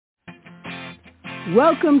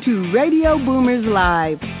Welcome to Radio Boomers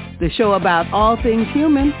Live, the show about all things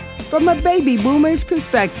human from a baby boomer's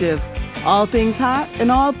perspective. All things hot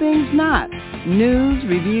and all things not. News,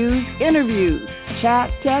 reviews, interviews,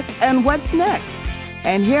 chat, tech, and what's next.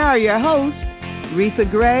 And here are your hosts, Reatha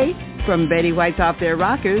Gray from Betty White's Off Their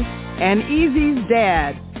Rockers and Easy's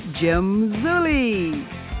dad, Jim Zuley.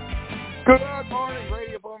 Good morning,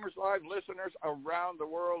 Radio Boomers Live listeners around the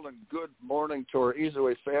world, and good morning to our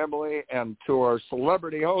EZWAY family and to our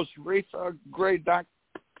celebrity host, Reatha Gray.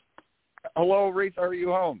 Hello, Reatha, are you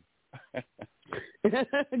home?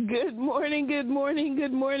 Good morning.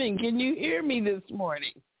 Can you hear me this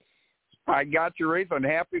morning? I got you, Reatha, and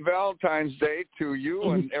happy Valentine's Day to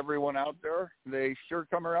you and everyone out there. They sure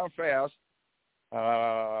come around fast.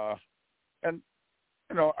 And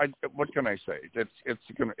you know, what can I say?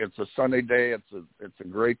 It's a sunny day. It's a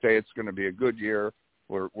great day. It's going to be a good year.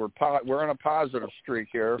 We're on a positive streak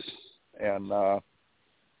here, and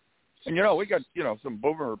you know, we got some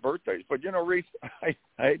boomer birthdays. But Reese, I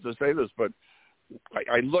hate to say this, but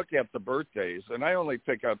I look at the birthdays and I only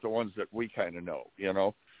pick out the ones that we kind of know,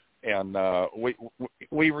 and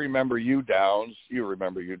we remember you Downs. You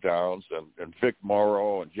remember you Downs and Vic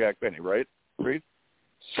Morrow and Jack Benny, right, Reese?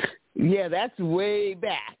 Yeah, that's way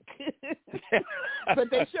back. But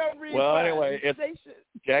they show really well, anyway, it's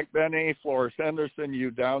Jack Benny, Florence Henderson, you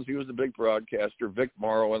Downs. He was a big broadcaster. Vic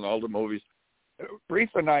Morrow and all the movies.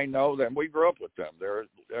 Reese and I know them. We grew up with them. They're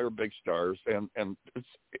big stars, and it's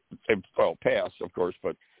past, of course,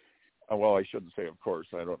 but I shouldn't say of course.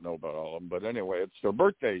 I don't know about all of them, but anyway, it's their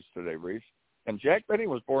birthdays today, Reese. And Jack Benny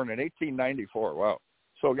was born in 1894. Wow.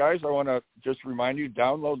 So, guys, I want to just remind you,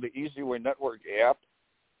 download the EZWAY Network app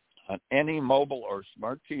on any mobile or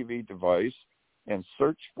smart TV device and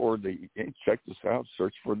search for check this out,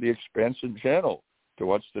 search for the Expansion Channel to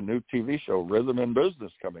watch the new TV show Rhythm and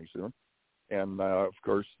Business coming soon. And, of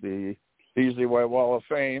course, the EZWAY Wall of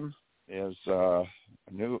Fame is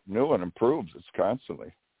new and improved. It's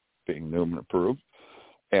constantly being new and improved.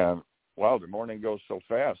 And, wow, the morning goes so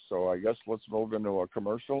fast. So I guess let's move into a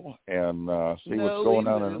commercial and see what's going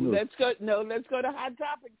on in the news. Let's go to Hot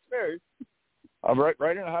Topics first. I'm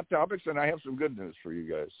right into Hot Topics, and I have some good news for you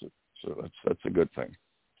guys. So that's a good thing.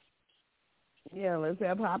 Yeah, let's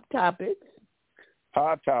have Hot Topics.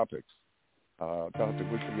 Hot Topics. Topic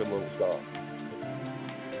we should get a little song.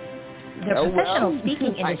 The professional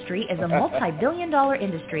speaking industry is a multi-billion-dollar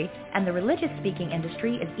industry, and the religious speaking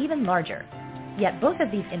industry is even larger. Yet both of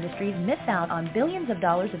these industries miss out on billions of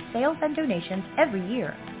dollars of sales and donations every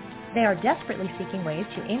year. They are desperately seeking ways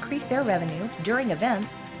to increase their revenue during events,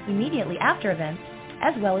 immediately after events,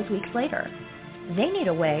 as well as weeks later. They need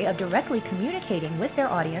a way of directly communicating with their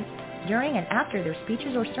audience during and after their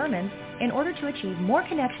speeches or sermons in order to achieve more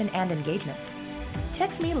connection and engagement.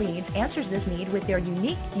 Text Me Leads answers this need with their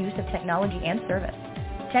unique use of technology and service.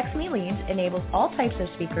 Text Me Leads enables all types of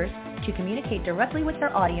speakers to communicate directly with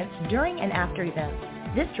their audience during and after events.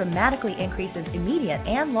 This dramatically increases immediate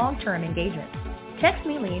and long-term engagement. Text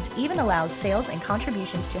Me Leads even allows sales and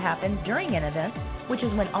contributions to happen during an event, which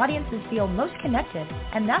is when audiences feel most connected,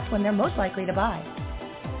 and that's when they're most likely to buy.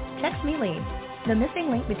 Text Me Leads, the missing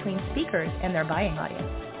link between speakers and their buying audience.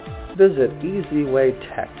 Visit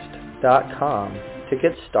EZWayText.com to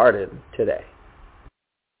get started today.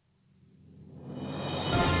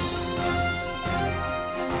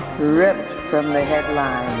 Ripped from the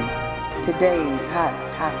headlines, today's Hot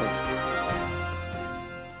Topics.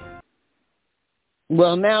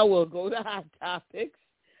 Well, now we'll go to Hot Topics.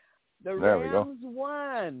 The Rams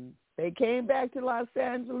won. They came back to Los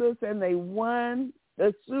Angeles and they won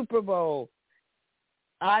the Super Bowl.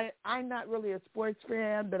 I'm not really a sports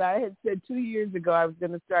fan, but I had said 2 years ago I was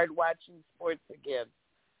going to start watching sports again.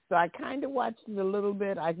 So I kind of watched it a little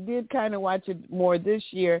bit. I did kind of watch it more this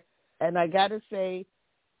year, and I got to say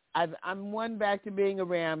I'm one back to being a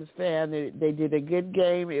Rams fan. They did a good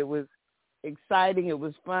game. It was exciting. It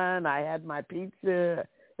was fun. I had my pizza,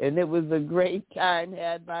 and it was a great time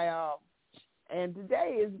had by all. And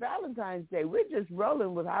today is Valentine's Day. We're just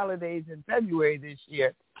rolling with holidays in February this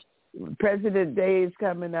year. President Day is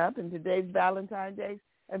coming up, and today's Valentine's Day.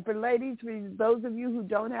 And for ladies, for those of you who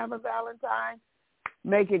don't have a Valentine,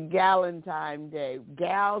 make it Galentine Day.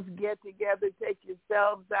 Gals, get together, take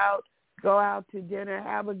yourselves out, go out to dinner,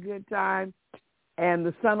 have a good time, and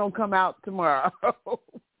the sun will come out tomorrow.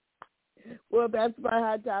 Well, that's my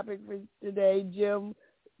hot topic for today, Jim.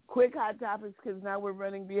 Quick hot topics because now we're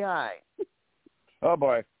running behind. Oh,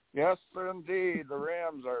 boy. Yes, indeed. The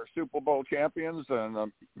Rams are Super Bowl champions,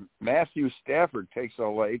 and Matthew Stafford takes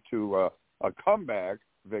L.A. to a comeback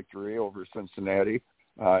victory over Cincinnati.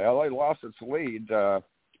 L.A. lost its lead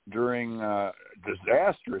during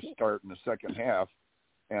disastrous start in the second half,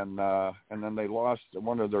 and then they lost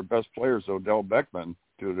one of their best players, Odell Beckham,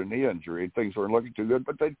 due to knee injury. Things weren't looking too good,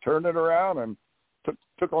 but they turned it around and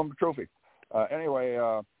took home the trophy. Anyway,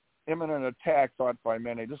 imminent attack thought by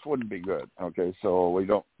many, this wouldn't be good. Okay, so we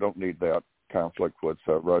don't need that conflict with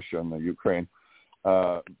Russia and the Ukraine.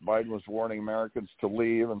 Biden was warning Americans to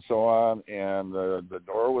leave and so on, and the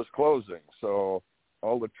door was closing. So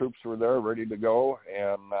all the troops were there ready to go,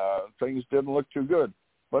 and things didn't look too good.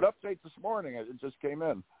 But update this morning, it just came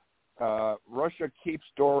in. Russia keeps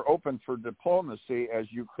door open for diplomacy as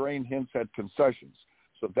Ukraine hints at concessions.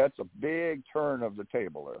 So that's a big turn of the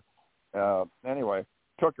table there. Anyway,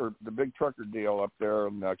 the big trucker deal up there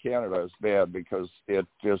in Canada is bad because it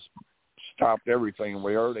just stopped everything.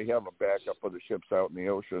 We already have a backup of the ships out in the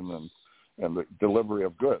ocean and the delivery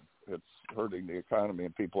of goods. It's hurting the economy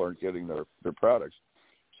and people aren't getting their products.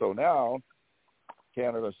 So now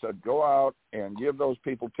Canada said, go out and give those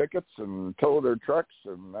people tickets and tow their trucks,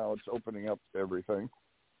 and now it's opening up everything.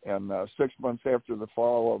 And 6 months after the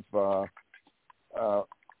fall of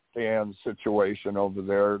Dan's situation over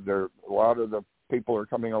there, a lot of the people are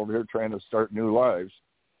coming over here trying to start new lives,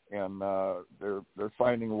 and they're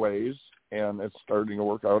finding ways, and it's starting to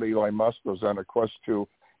work out. Elon Musk was on a quest to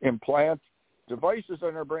implant devices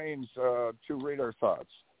in our brains to read our thoughts.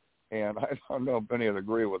 And I don't know if many would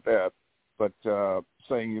agree with that, but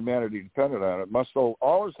saying humanity depended on it. Musk sold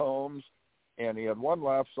all his homes, and he had one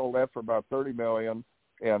left, sold that for about $30 million,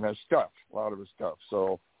 and has stuff, a lot of his stuff.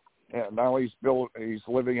 So and now he's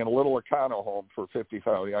living in a little Econo home for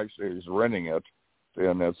 $50,000. Actually, he's renting it,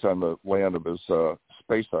 and it's on the land of his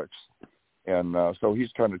SpaceX. And so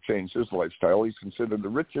he's trying to change his lifestyle. He's considered the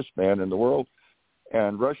richest man in the world.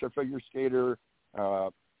 And Russia figure skater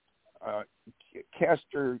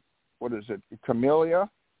Caster, Camellia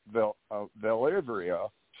Valiveria,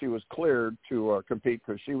 she was cleared to compete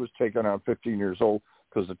because she was taken on 15 years old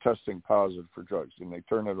because of testing positive for drugs. And they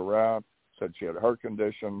turned it around, said she had a heart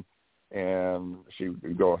condition, and she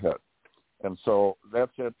would go ahead. And so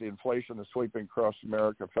that's it. The inflation is sweeping across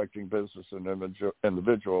America, affecting business and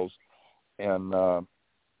individuals. And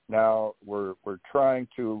now we're trying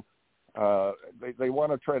to they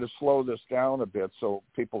want to try to slow this down a bit so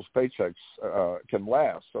people's paychecks can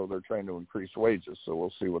last. So they're trying to increase wages. So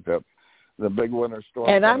we'll see what the big winter storm.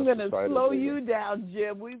 And I'm going to slow you down,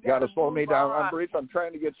 Jim. We've got to slow me down. I'm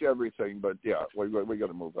trying to get you everything, but yeah, we got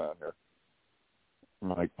to move on here.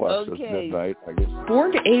 My class is midnight, I guess.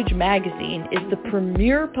 Born to Age magazine is the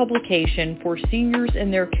premier publication for seniors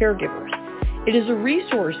and their caregivers. It is a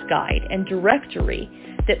resource guide and directory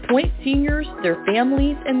that points seniors, their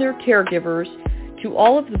families, and their caregivers to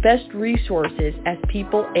all of the best resources as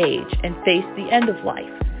people age and face the end of life.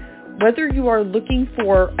 Whether you are looking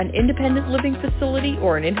for an independent living facility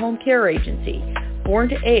or an in-home care agency, Born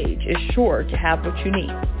to Age is sure to have what you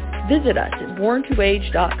need. Visit us at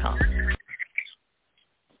borntoage.com.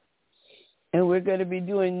 And we're going to be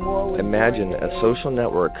doing more with Imagine a social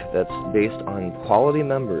network that's based on quality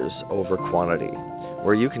members over quantity,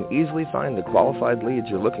 where you can easily find the qualified leads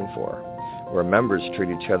you're looking for, where members treat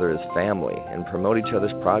each other as family and promote each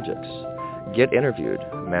other's projects. Get interviewed,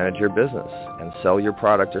 manage your business, and sell your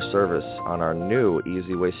product or service on our new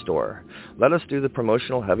EZWAY store. Let us do the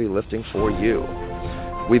promotional heavy lifting for you.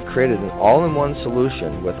 We've created an all-in-one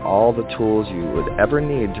solution with all the tools you would ever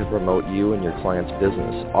need to promote you and your client's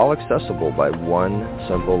business, all accessible by one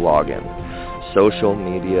simple login. Social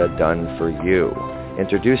media done for you.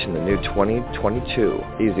 Introducing the new 2022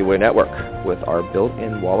 EZWAY Network with our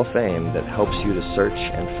built-in wall of fame that helps you to search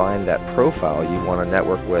and find that profile you want to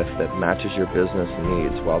network with that matches your business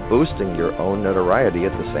needs while boosting your own notoriety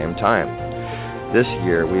at the same time. This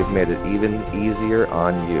year, we've made it even easier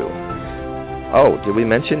on you. Oh, did we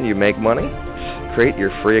mention you make money? Create your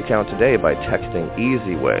free account today by texting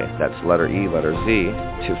EZWAY, that's letter E, letter Z,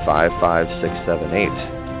 to 55678.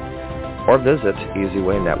 Or visit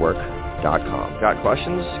EZWayNetwork.com. Got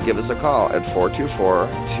questions? Give us a call at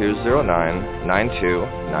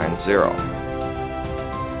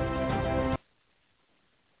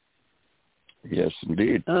 424-209-9290. Yes,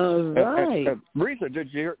 indeed. All right. Reatha,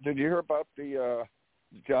 did you hear about the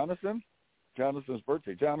Jonathan? Jonathan's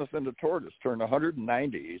birthday. Jonathan the tortoise turned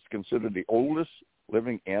 190. He's considered the oldest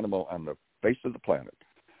living animal on the face of the planet.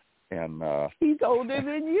 And he's older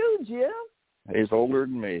than you, Jim. He's older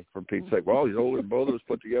than me, for Pete's sake. Well, he's older than both of us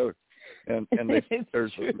put together. And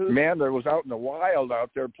there's a man that was out in the wild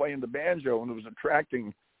out there playing the banjo, and it was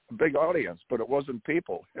attracting a big audience, but it wasn't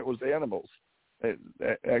people. It was animals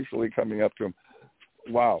actually coming up to him.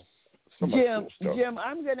 Wow. so much cool stuff. Jim,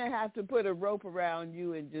 I'm going to have to put a rope around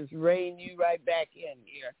you and just rein you right back in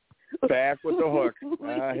here. Back with the hook.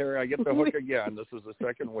 Here, I get the hook again. This is the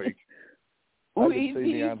second week. We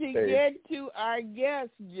need to get to our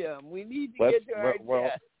guest, Jim. We need to get to our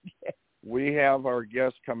guest. We have our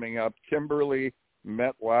guest coming up, Kimberly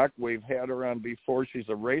Matlock. We've had her on before. She's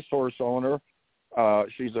a racehorse owner.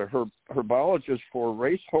 She's a herbologist for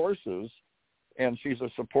race horses, and she's a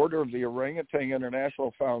supporter of the Orangutan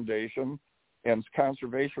International Foundation and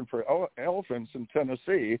Conservation for Elephants in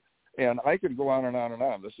Tennessee. And I could go on and on and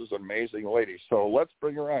on. This is an amazing lady. So let's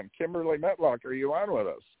bring her on. Kimberly Matlock, are you on with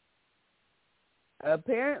us?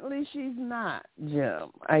 Apparently she's not,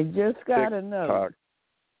 Jim. I just got a note.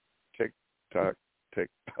 Tick tock, tick.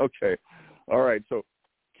 Okay, all right. So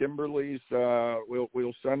Kimberly's,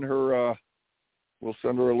 we'll send her a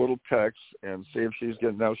little text and see if she's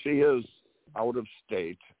getting. Now she is out of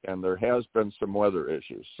state, and there has been some weather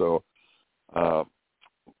issues. So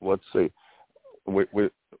let's see.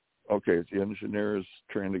 Okay, the engineer is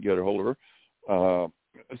trying to get a hold of her.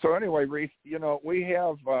 So anyway, Reatha, we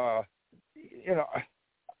have.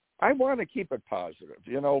 I want to keep it positive,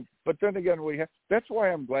 but then again, that's why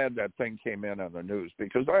I'm glad that thing came in on the news,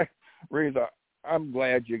 because Reatha, I'm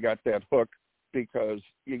glad you got that hook, because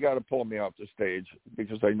you got to pull me off the stage,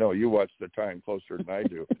 because I know you watch the time closer than I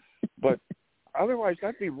do. But otherwise,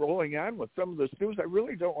 I'd be rolling on with some of this news. I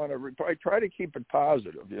really don't want to, I try to keep it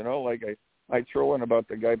positive, like I throw in about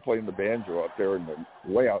the guy playing the banjo out there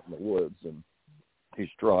way out in the woods, and he's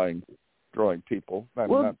drawing people,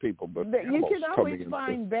 not people, but you can always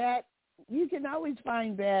find bad. You can always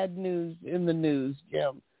find bad news in the news,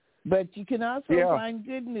 Jim. But you can also find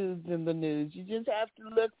good news in the news. You just have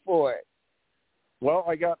to look for it. Well,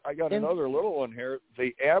 I got another little one here.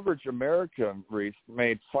 The average American, Reatha,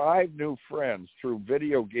 made 5 new friends through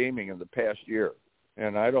video gaming in the past year.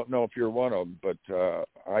 And I don't know if you're one of them, but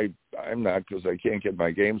I'm not, because I can't get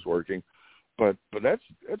my games working. But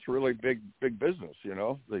that's really big business,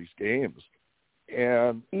 these games.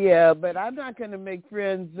 And yeah, but I'm not going to make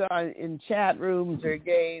friends in chat rooms or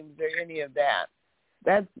games or any of that.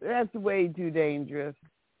 That's way too dangerous.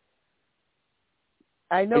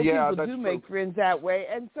 I know people do make friends that way,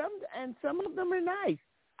 and some of them are nice.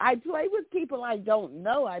 I play with people I don't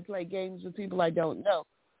know. I play games with people I don't know,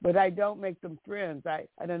 but I don't make them friends. I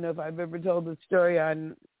don't know if I've ever told the story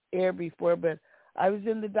on air before, but I was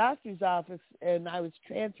in the doctor's office, and I was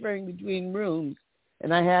transferring between rooms,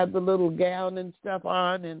 and I had the little gown and stuff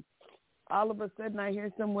on, and all of a sudden I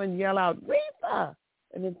hear someone yell out, "Reatha!"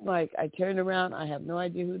 And it's like, I turn around, I have no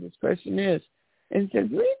idea who this person is. And it says,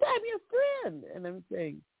 "Reatha, I'm your friend." And I'm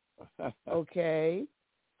saying, okay.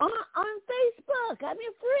 On Facebook, I'm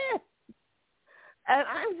your friend. And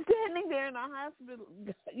I'm standing there in a hospital,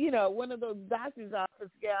 one of those doctor's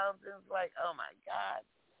office gowns, and it's like, oh, my God.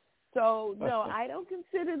 So, no, I don't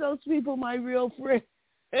consider those people my real friends.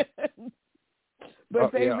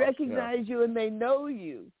 But they recognize you and they know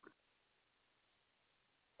you.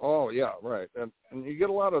 Oh, yeah, right. And you get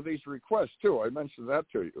a lot of these requests, too. I mentioned that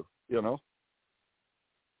to you,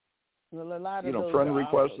 Well, a lot of those friend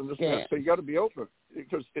requests and this and that. So you got to be open,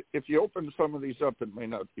 because if you open some of these up, it may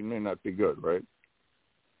not be good, right?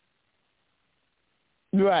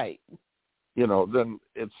 Right. Then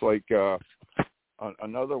it's like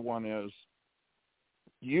another one is,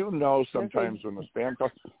 sometimes when the spam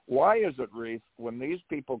calls, why is it, Reatha, when these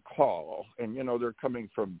people call and, they're coming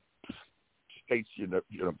from states,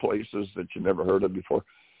 places that you never heard of before,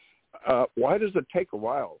 why does it take a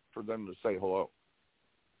while for them to say hello?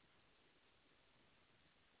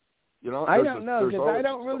 I don't know, because I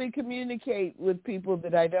don't really communicate with people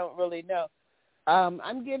that I don't really know.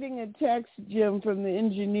 I'm getting a text, Jim, from the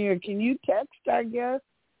engineer. Can you text our guest?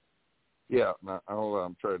 Yeah,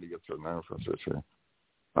 I'll try to get to an answer here.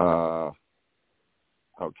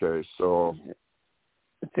 Okay, so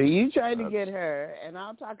you try to get her, and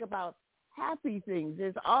I'll talk about happy things.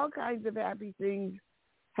 There's all kinds of happy things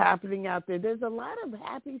happening out there. There's a lot of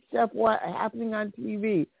happy stuff happening on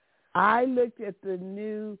TV. I looked at the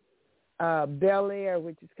new Bel Air,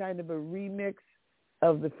 which is kind of a remix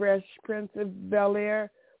of the Fresh Prince of Bel Air,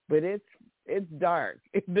 but it's dark.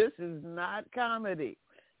 This is not comedy.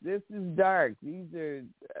 This is dark. These are,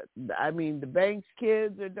 the Banks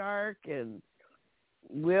kids are dark, and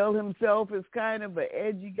Will himself is kind of an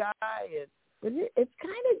edgy guy, but it's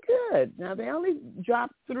kind of good. Now, they only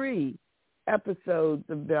dropped 3 episodes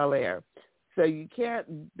of Bel Air, so you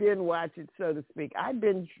can't binge watch it, so to speak. I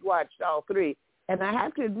binge watched all 3, and I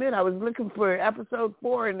have to admit, I was looking for episode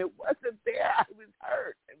 4, and it wasn't there. I was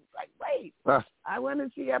hurt. It was like, wait, I want to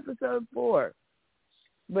see episode 4.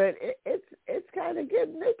 but it's kind of good.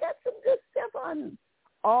 And they got some good stuff on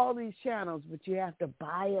all these channels, but you have to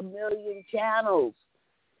buy 1 million channels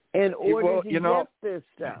in order to get this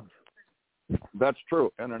stuff. That's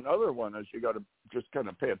true. And another one is you got to just kind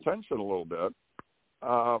of pay attention a little bit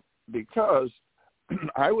because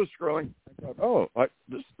I was scrolling. I thought,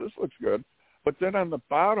 this looks good. But then on the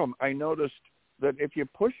bottom, I noticed that if you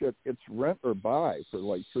push it, it's rent or buy for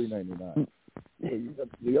like $3.99. You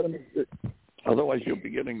got to make it. Otherwise, you'll be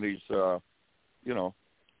getting these, little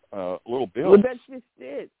bills. Well, that's just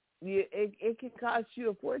it. It can cost you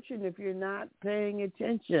a fortune if you're not paying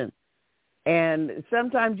attention. And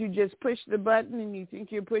sometimes you just push the button and you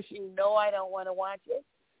think you're pushing, no, I don't want to watch it,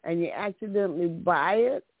 and you accidentally buy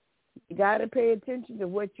it. You got to pay attention to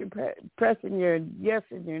what you're pressing your yes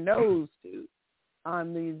and your no's to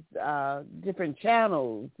on these different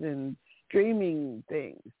channels and streaming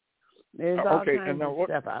things. There's all kinds of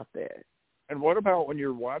stuff out there. And what about when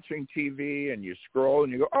you're watching TV and you scroll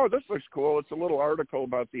and you go, oh, this looks cool. It's a little article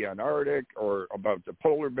about the Antarctic or about the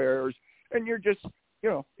polar bears. And you're just,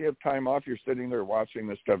 you have time off. You're sitting there watching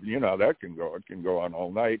this stuff. You know how that can go. It can go on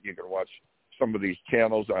all night. You can watch some of these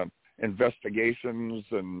channels on investigations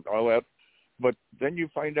and all that. But then you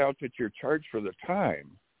find out that you're charged for the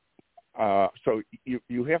time. So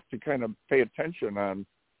you have to kind of pay attention on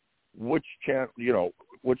which channel,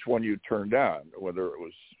 which one you turned on, whether it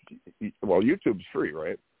was, YouTube's free,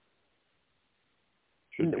 right?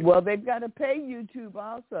 Well, they've got to pay YouTube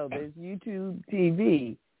also. There's YouTube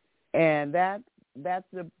TV, and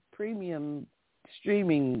that's a premium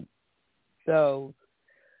streaming. So,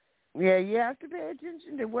 yeah, you have to pay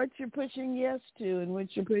attention to what you're pushing yes to and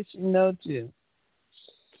what you're pushing no to.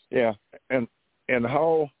 Yeah, and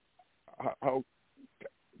how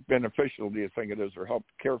beneficial do you think it is, or how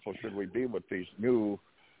careful should we be with these new,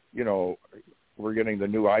 we're getting the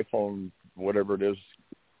new iPhone, whatever it is,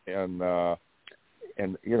 and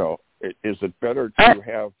is it better to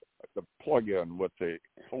have the plug-in with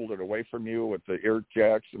hold it away from you with the ear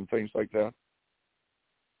jacks and things like that?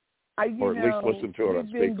 Or at least listen to it on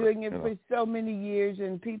speaker. We've been doing it for so many years,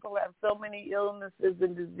 and people have so many illnesses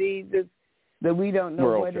and diseases that we don't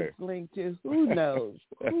know what it's linked to. Who knows?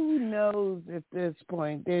 Who knows at this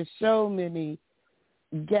point? There's so many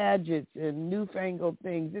gadgets and newfangled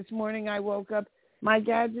things. This morning I woke up, my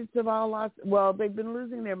gadgets have all lost. Well, they've been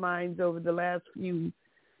losing their minds over the last few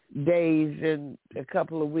days and a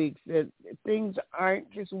couple of weeks. That things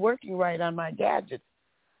aren't just working right on my gadgets.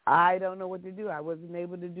 I don't know what to do. I wasn't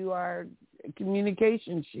able to do our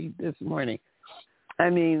communication sheet this morning. I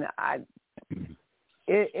mean,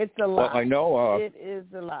 it's a lot. Well, I know it is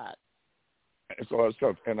a lot. It's a lot of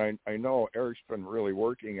stuff, and I know Eric's been really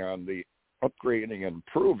working on the upgrading and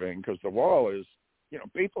improving, because the wall is,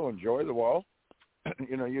 people enjoy the wall.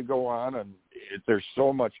 You go on and there's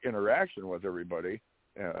so much interaction with everybody,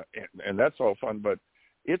 and that's all fun, but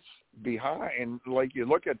it's behind, like you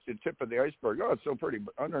look at the tip of the iceberg, oh, it's so pretty,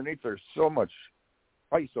 but underneath there's so much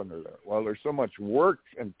ice under there. Well, there's so much work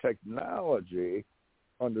and technology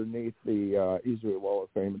underneath the EZWAY Wall of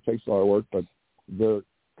Fame. It takes a lot of work, but they're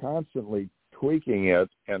constantly tweaking it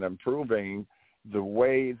and improving the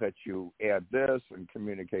way that you add this and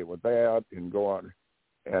communicate with that and go on.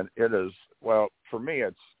 And it is, well, for me,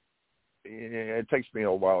 it takes me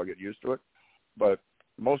a while to get used to it, but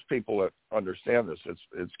most people that understand this,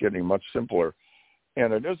 it's getting much simpler,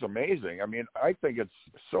 and it is amazing. I mean, I think it's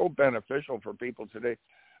so beneficial for people today,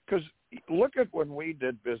 because look at when we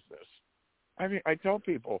did business. I mean, I tell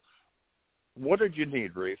people, what did you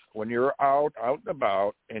need, Reatha, when you're out and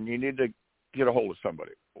about and you need to get a hold of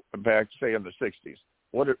somebody? Back, say, in the 60s,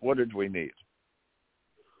 what did we need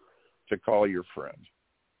to call your friend?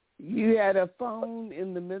 You had a phone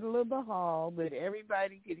in the middle of the hall that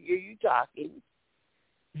everybody could hear you talking.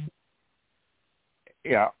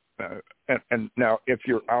 Yeah, and now if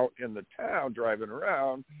you're out in the town driving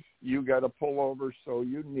around, you got to pull over, so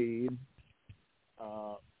you need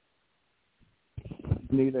a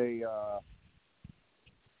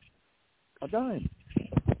dime,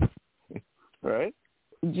 right?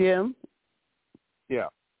 Jim? Yeah.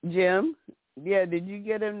 Jim? Yeah, did you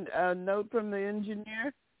get a note from the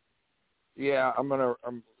engineer? Yeah, I'm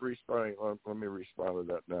responding. Let me respond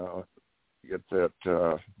to that now. Get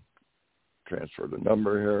that, transfer the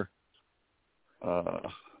number here.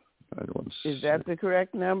 Is that the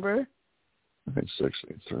correct number? I think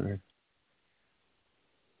 63.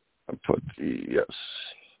 I put the yes.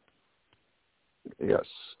 Yes.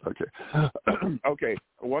 Okay. Okay.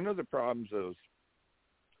 One of the problems is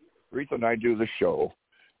Reatha and I do the show,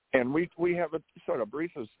 and we have it set up.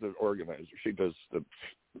 Reatha's the organizer. She does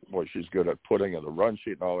she's good at putting in the run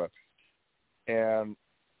sheet and all that. And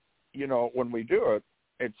when we do it,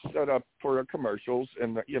 it's set up for our commercials,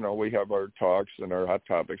 and we have our talks and our hot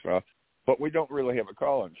topics, but we don't really have a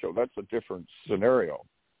call-in show. That's a different scenario,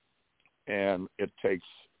 and it takes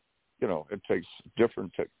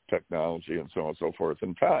different technology and so on and so forth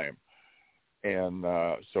and time, and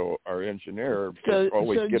so our engineer is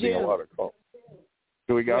always getting Jim, a lot of calls.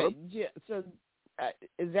 Do we got it? Yeah. So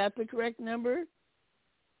is that the correct number?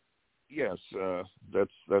 Yes,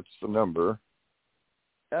 that's the number.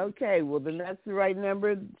 Okay, well, then that's the right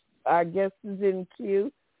number. Our guest is in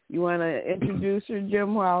queue. You want to introduce her,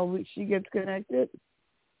 Jim, while she gets connected?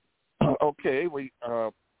 Okay,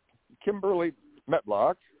 Kimberly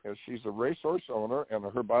Matlock, she's a racehorse owner and a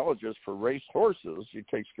herbologist for race horses. She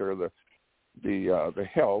takes care of the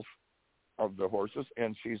health of the horses,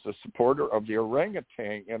 and she's a supporter of the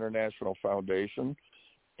Orangutan International Foundation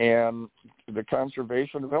and the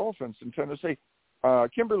conservation of elephants in Tennessee.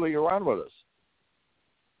 Kimberly, you're on with us.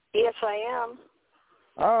 Yes, I am.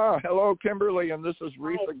 Hello, Kimberly, and this is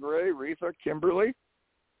Reatha Gray. Reatha, Kimberly.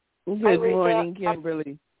 Good morning,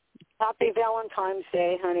 Kimberly. Happy Valentine's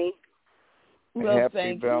Day, honey. Well,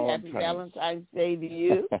 thank you. Happy Valentine's Day to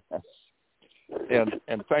you.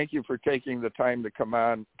 and thank you for taking the time to come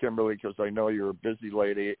on, Kimberly, because I know you're a busy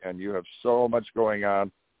lady and you have so much going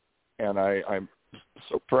on, and I'm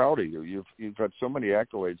so proud of you. You've had so many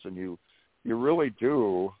accolades, and you really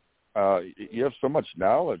do. You have so much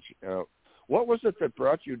knowledge. What was it that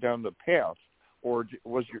brought you down the path, or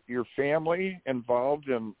was your family involved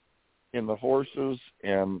in the horses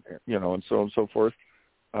and and so on and so forth?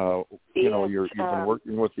 You've been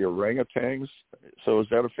working with the orangutans, so is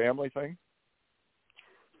that a family thing?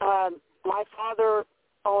 My father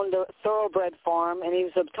owned a thoroughbred farm, and he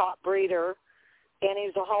was a top breeder, and he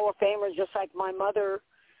was a Hall of Famer, just like my mother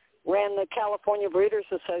ran the California Breeders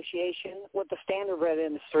Association with the standardbred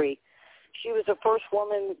industry. She was the first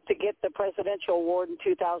woman to get the presidential award in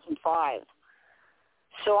 2005.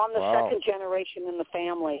 So I'm the second generation in the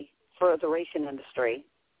family for the racing industry.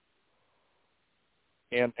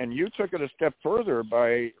 And you took it a step further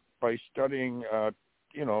by studying,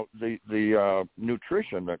 the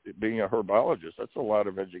nutrition, being a herbologist. That's a lot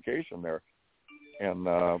of education there. And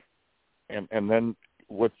then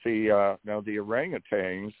with the now the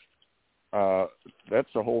orangutans,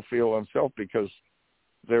 that's a whole field in itself, because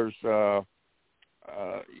there's the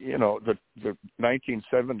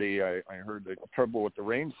 1970 I heard the trouble with the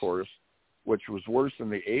rainforest, which was worse in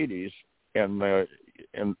the 80s, and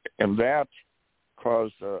that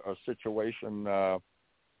caused a situation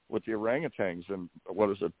with the orangutans and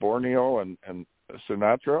Borneo and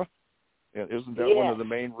Sumatra. And isn't that one of the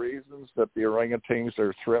main reasons that the orangutans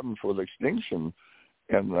are threatened with extinction?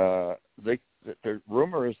 And the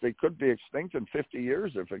rumor is they could be extinct in 50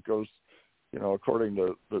 years if it goes, according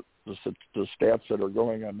to the stats that are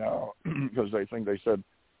going on now, because I think they said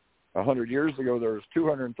 100 years ago there was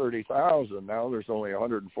 230,000. Now there's only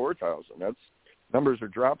 104,000. Numbers are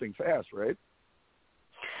dropping fast, right?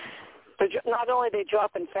 Not only are they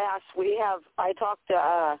dropping fast, I talked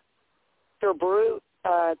to her Brute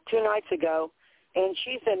 2 nights ago, and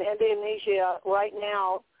she's in Indonesia right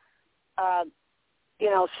now,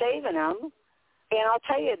 saving them. And I'll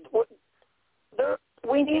tell you,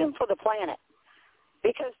 we need them for the planet,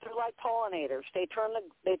 because they're like pollinators. They turn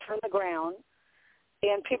the ground,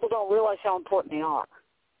 and people don't realize how important they are.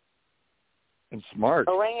 And smart.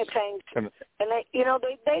 Orangutans, and they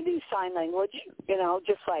do sign language,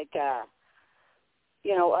 just like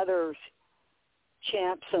other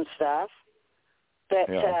chimps and stuff. But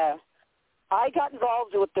I got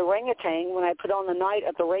involved with the orangutan when I put on the night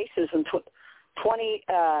at the races in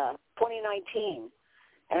 2019,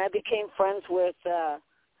 and I became friends with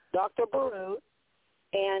Dr. Baru,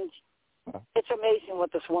 and it's amazing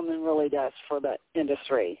what this woman really does for the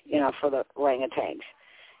industry, for the orangutans.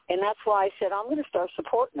 And that's why I said I'm going to start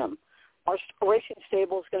supporting them. Our racing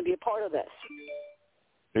stable is going to be a part of this.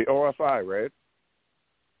 The OFI, right?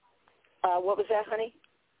 What was that, honey?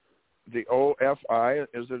 The OFI,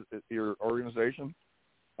 is it your organization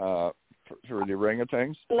for the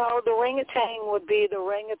orangutans? No, the orangutan would be the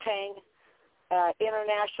Orangutan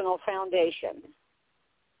International Foundation.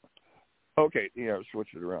 Okay,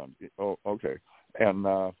 switch it around. Oh, okay. And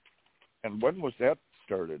when was that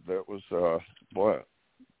started? That was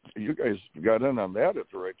you guys got in on that at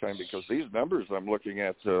the right time, because these numbers I'm looking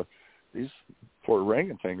at, these poor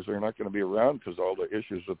orangutans, they're not going to be around because all the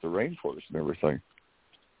issues with the rainforest and everything.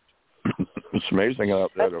 It's amazing how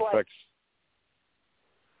that affects.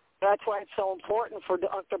 That's why it's so important for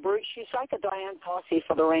Dr. Bruce. She's like a Diane Fossey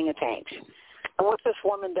for the orangutans. And what this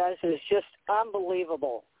woman does is just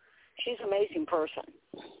unbelievable. She's an amazing person.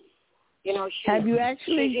 You know, have you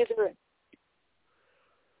actually?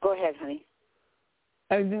 Go ahead, honey.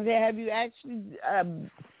 I was going to say, have you actually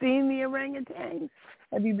seen the orangutans?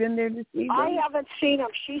 Have you been there to see them? I haven't seen them.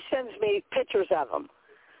 She sends me pictures of them,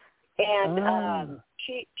 and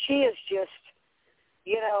she is just,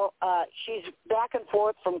 you know, she's back and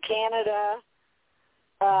forth from Canada,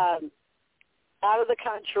 out of the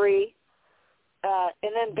country, and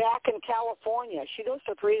then back in California. She goes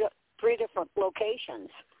to three different locations,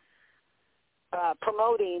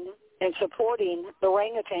 promoting and supporting the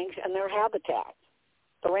orangutans and their habitat,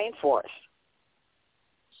 the rainforest.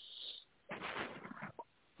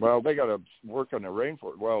 Well, they got to work on the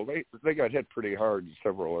rainforest. Well, they got hit pretty hard in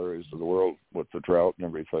several areas of the world with the drought and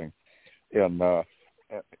everything. And,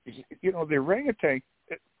 you know, the orangutan,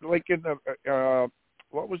 like in the,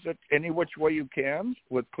 what was it, Any Which Way You Can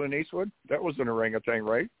with Clint Eastwood? That was an orangutan,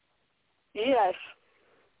 right? Yes.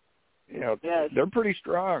 Yeah, yes. They're pretty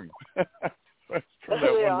strong. From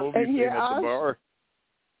that one movie scene at the bar.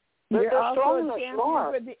 They're strong and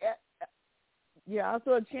smart. You're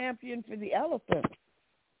also a champion for the elephant.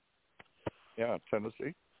 Yeah,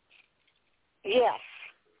 Tennessee. Yes.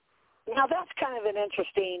 Now that's kind of an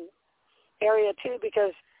interesting area too,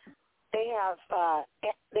 because they have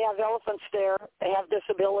elephants there. They have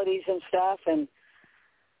disabilities and stuff, and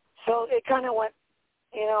so it kind of went.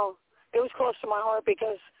 You know, it was close to my heart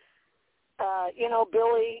because, you know,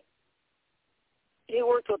 Billy. He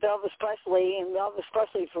worked with Elvis Presley, and Elvis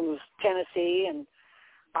Presley from Tennessee, and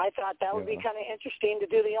I thought that would be kind of interesting to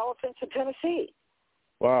do the elephants in Tennessee.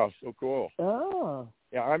 Wow, so cool. Oh.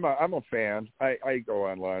 Yeah, I'm a fan. I go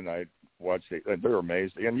online, I watch it. They're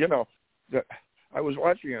amazing. And, you know, I was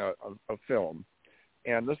watching a film,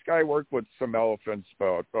 and this guy worked with some elephants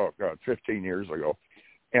about, 15 years ago.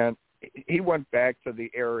 And he went back to the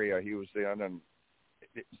area he was in, and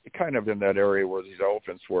kind of in that area where these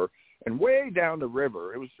elephants were. And way down the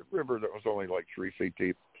river, it was a river that was only like 3 feet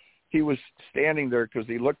deep. He was standing there because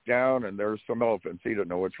he looked down, and there were some elephants. He didn't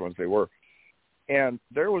know which ones they were. And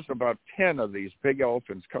there was about 10 of these big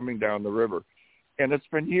elephants coming down the river. And it's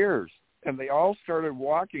been years. And they all started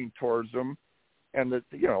walking towards him. And, the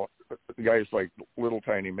guy's like little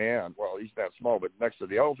tiny man. Well, he's not small, but next to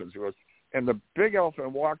the elephants he was. And the big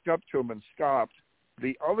elephant walked up to him and stopped.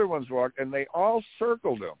 The other ones walked, and they all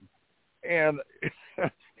circled him. And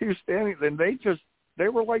he was standing, and they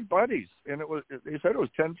were like buddies. And he said it was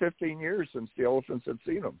 10, 15 years since the elephants had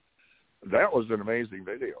seen him. That was an amazing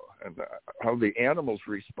video. And how the animals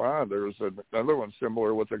respond. There was another one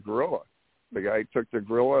similar with a gorilla. The guy took the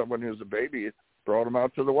gorilla when he was a baby, brought him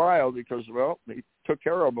out to the wild because, well, he took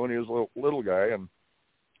care of him when he was a little guy, and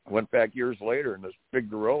went back years later, and this big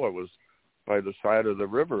gorilla was by the side of the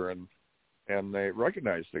river, and they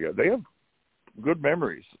recognized the guy. They have good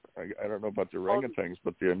memories. I don't know about the orangutans,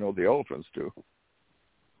 but I know the elephants do.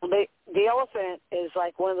 The elephant is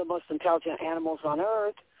like one of the most intelligent animals on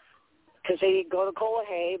earth because they go to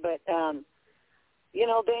Cullowhee, but, you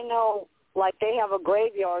know, they know, like they have a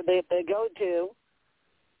graveyard they go to,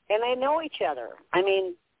 and they know each other. I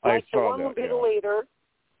mean, like the one will be the leader,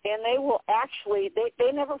 and they will actually,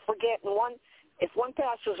 they never forget. And if one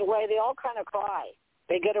passes away, they all kind of cry.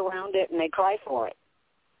 They get around it, and they cry for it.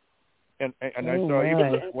 And I saw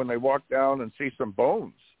even when they walk down and see some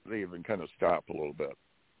bones, they even kind of stop a little bit.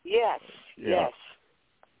 Yes, yes.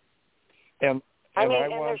 And I mean,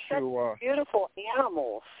 and they're such beautiful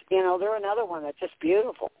animals. You know, they're another one that's just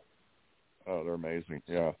beautiful. Oh, they're amazing.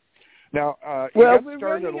 Yeah. Now, we're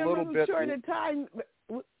started running a little bit short of time.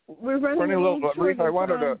 We're running a little short Reatha, of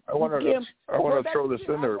time. I wanted to throw this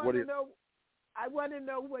in there. I want to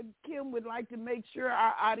know what Kim would like to make sure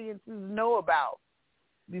our audiences know about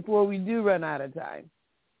before we do run out of time.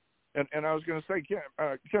 And I was going to say,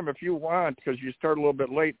 Kim, if you want, because you started a little bit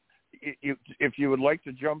late, if you would like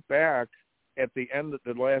to jump back at the end of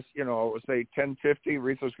the last, say 10:50,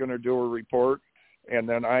 Reatha's going to do a report, and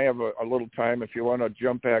then I have a little time if you want to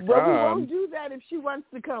jump back on. Well, we won't do that if she wants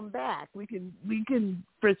to come back. We can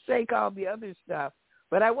forsake all the other stuff.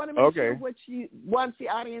 But I want to make sure what she wants the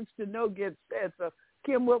audience to know gets said. So,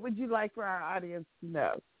 Kim, what would you like for our audience to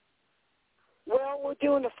know? Well, we're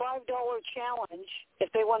doing a $5 challenge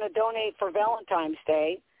if they want to donate for Valentine's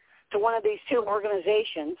Day to one of these two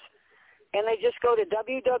organizations. And they just go to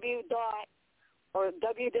orangutans,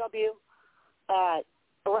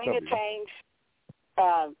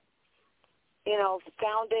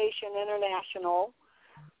 Foundation International,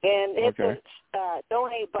 and hit the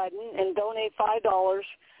donate button and donate $5.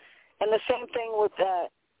 And the same thing with the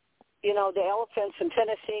elephants in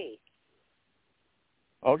Tennessee.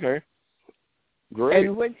 Okay. Great.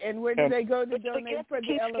 And where do they go to donate for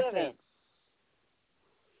the elephants?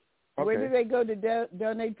 Okay. Where do they go to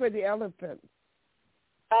donate for the elephants?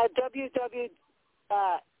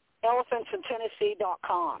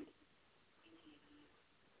 www.elephantsinTennessee.com.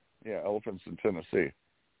 Yeah, Elephants in Tennessee.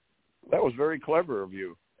 That was very clever of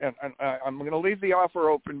you. And I'm going to leave the offer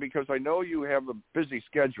open because I know you have a busy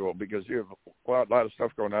schedule because you have a lot of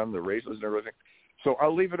stuff going on, the races and everything. So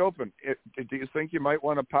I'll leave it open. Do you think you might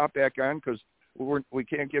want to pop back on? Because we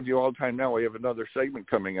can't give you all time now. We have another segment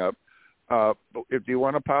coming up. But if you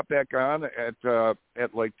want to pop back on at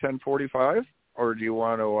like 10:45, or do you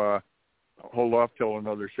want to hold off till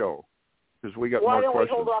another show? Because we got more questions for you. Why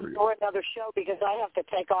don't we hold off for another show because I have to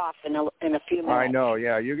take off in a few minutes. I know,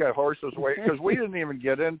 yeah. You got horses waiting because we didn't even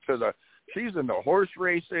get into she's into horse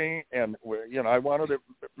racing, and I wanted to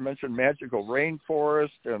mention magical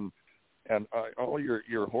rainforest and all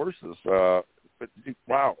your horses.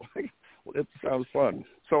 Wow, it sounds fun.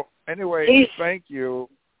 So anyway, thank you,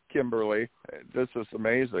 Kimberly. This is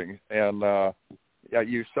amazing, and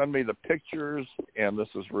you send me the pictures, and this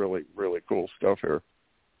is really, really cool stuff here.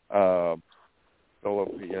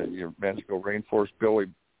 Your magical rainforest,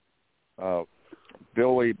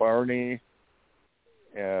 Billy Barney,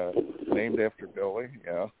 named after Billy,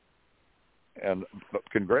 yeah. And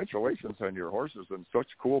congratulations on your horses and such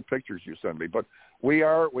cool pictures you send me. But we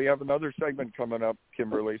have another segment coming up,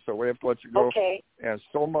 Kimberly, so we have to let you go. Okay. And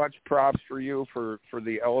so much props for you for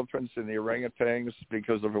the elephants and the orangutans,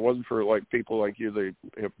 because if it wasn't for people like you, they'd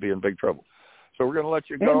be in big trouble. So we're going to let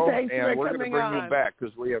you go, and we're going to bring you back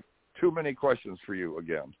because we have too many questions for you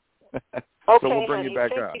again. Okay, so we'll bring you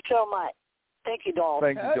back on. Thank you so much. Thank you, Dolph.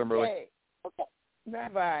 Thank you, Kimberly. Okay.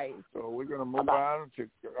 Bye-bye. So we're going to move on to,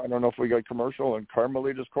 I don't know if we got commercial, and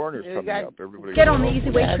Carmelita's Corner is coming up. Everybody get on the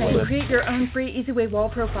EZWAY train. Create your own free EZWAY wall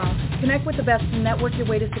profile. Connect with the best and network your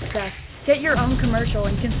way to success. Get your own commercial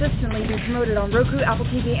and consistently be promoted on Roku, Apple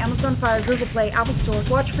TV, Amazon Fire, Google Play, Apple Store.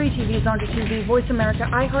 Watch free TVs on TV, Voice America,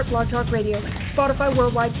 iHeart, Blog Talk Radio, Spotify,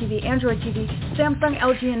 Worldwide TV, Android TV, Samsung,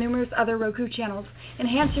 LG, and numerous other Roku channels.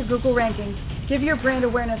 Enhance your Google rankings. Give your brand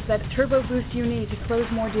awareness that turbo boost you need to close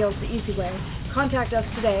more deals the easy way. Contact us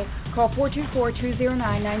today. Call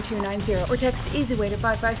 424-209-9290 or text EZWAY to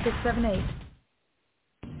 55678.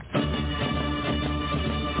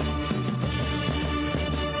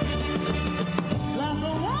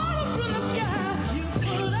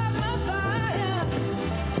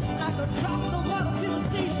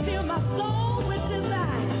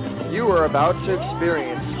 You are about to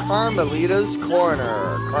experience Carmelita's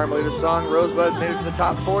Corner. Carmelita's song Rosebud made it to the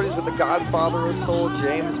top 40s with the godfather of soul,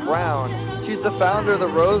 James Brown. She's the founder of the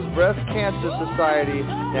Rose Breast Cancer Society.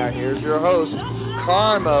 Now here's your host,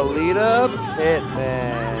 Carmelita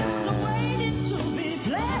Pittman.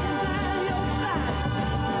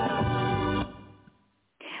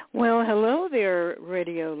 Well, hello there,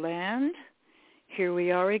 Radio Land. Here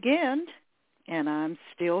we are again, and I'm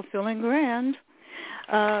still feeling grand.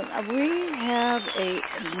 We have a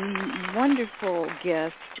wonderful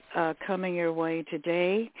guest coming your way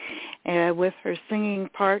today with her singing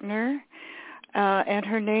partner, and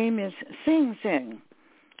her name is Xin Xin.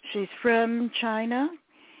 She's from China,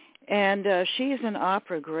 and she is an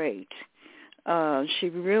opera great. She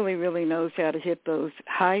really, really knows how to hit those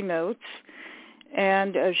high notes,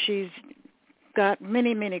 and she's got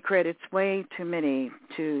many, many credits, way too many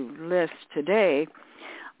to list today.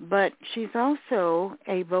 But she's also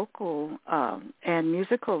a vocal and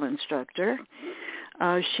musical instructor.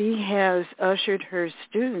 She has ushered her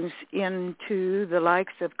students into the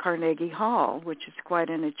likes of Carnegie Hall, which is quite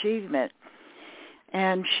an achievement.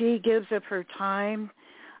 And she gives up her time.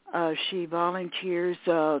 She volunteers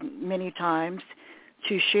many times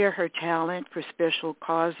to share her talent for special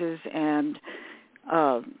causes and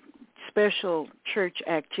special church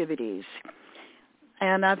activities.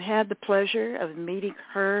 And I've had the pleasure of meeting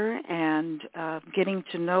her and getting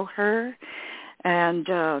to know her. And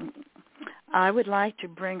I would like to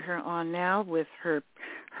bring her on now with her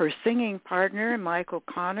singing partner, Michael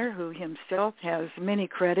Connor, who himself has many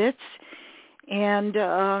credits. And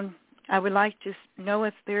I would like to know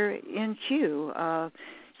if they're in queue.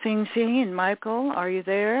 Xin Xin and Michael, are you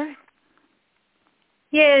there?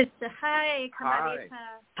 Yes. Hi, Carmelita.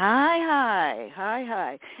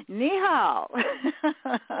 Hi. Ni hao.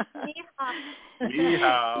 Ni hao. Ni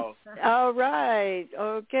hao. All right.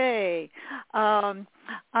 Okay. I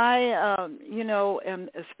am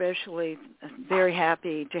especially very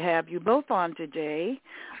happy to have you both on today.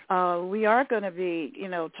 We are going to be,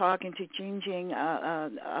 talking to Jingjing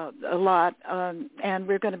a lot, and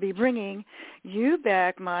we're going to be bringing you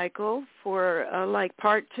back, Michael, for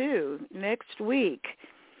part 2 next week.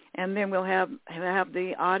 and then we'll have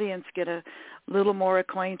the audience get a little more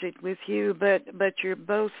acquainted with you. But you're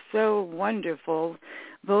both so wonderful.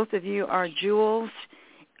 Both of you are jewels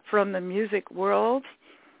from the music world.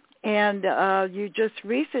 And you just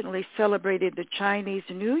recently celebrated the Chinese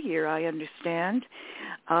New Year, I understand,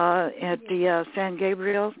 at the San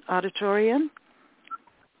Gabriel Auditorium.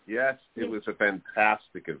 Yes, it was a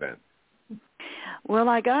fantastic event. Well,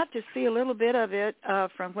 I got to see a little bit of it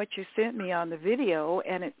from what you sent me on the video,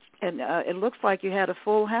 and it looks like you had a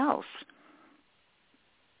full house.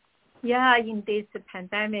 Yeah, in this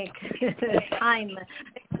pandemic time,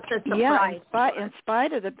 it's a surprise. Yeah, in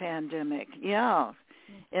spite of the pandemic, yeah.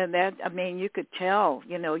 And that, I mean, you could tell,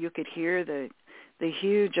 you could hear the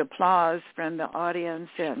huge applause from the audience,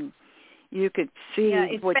 and you could see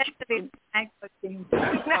what.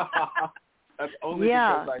 That's only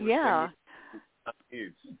because I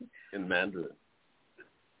was in Mandarin.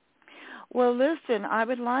 Well, listen, I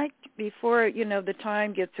would like, before the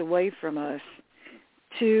time gets away from us,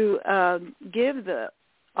 to give the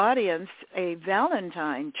audience a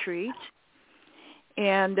Valentine treat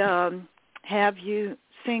and have you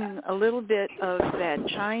sing a little bit of that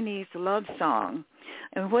Chinese love song.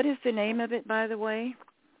 And what is the name of it, by the way?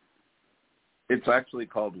 It's actually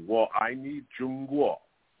called 我爱你中国,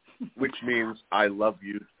 which means I love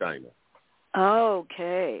you, China.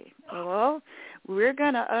 Okay. Well, we're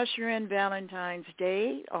going to usher in Valentine's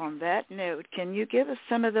Day on that note. Can you give us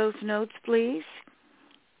some of those notes, please?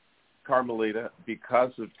 Carmelita,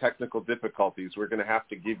 because of technical difficulties, we're going to have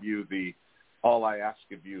to give you the All I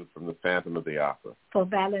Ask of You from the Phantom of the Opera. For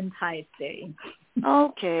Valentine's Day.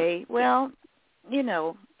 Okay. Well,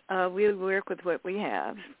 we'll work with what we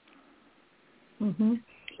have. Mm-hmm.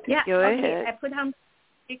 Yeah, Go ahead. I put on...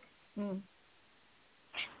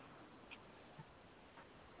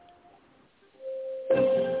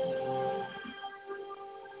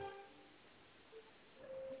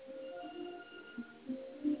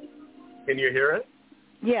 Can you hear it?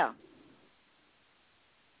 Yeah.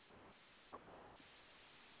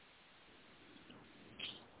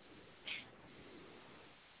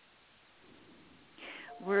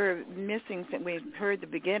 We're missing. We've heard the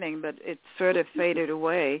beginning, but it sort of faded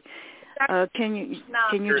away. Can you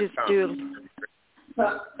just do? Give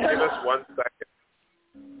us 1 second.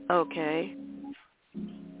 Okay.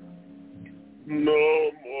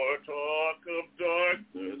 No more talk of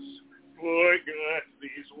darkness. Forget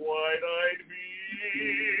these wide-eyed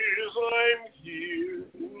bees. I'm here.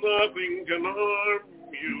 Nothing can harm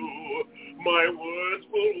you. My words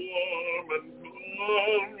will warm and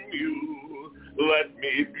calm you. Let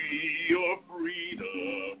me be your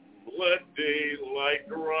freedom. Let daylight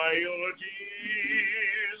dry your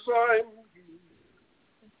tears. I'm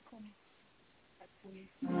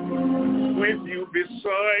with you,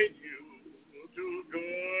 beside you, to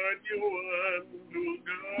guard you and to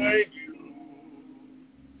guide you.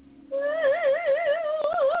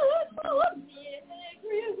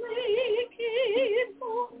 Every waking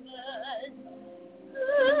moment,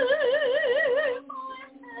 my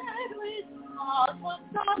head with thoughts of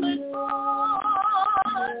solid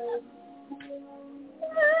dawn.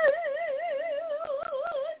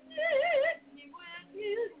 With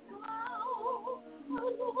you now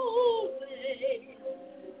and always,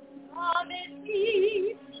 promise me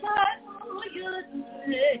that all your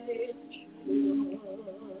days.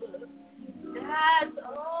 That's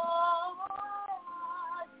all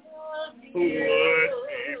I can be. Let me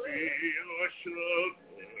be your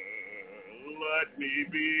shelter. Let me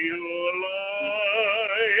be your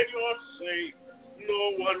light. You're safe. No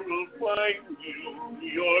one will find you.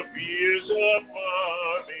 Your fears are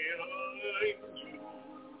far behind you.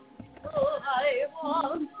 Oh, I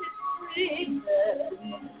want to freedom,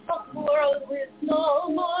 a world with no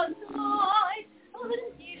more noise, and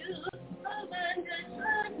you surrender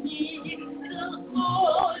me to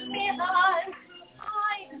hold me high,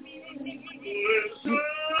 hide me. Say,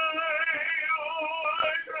 oh,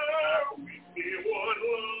 with me one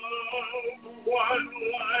love, one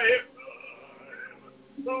lifetime.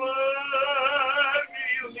 Let me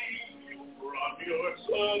lead you from your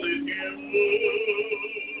solitude.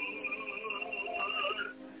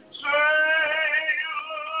 Say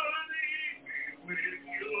you'll leave me with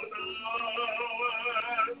you now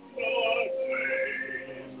and always.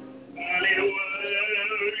 Anywhere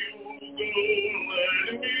you go,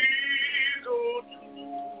 let me go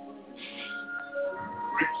too.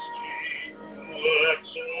 Christine,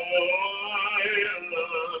 that's all I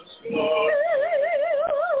ask for.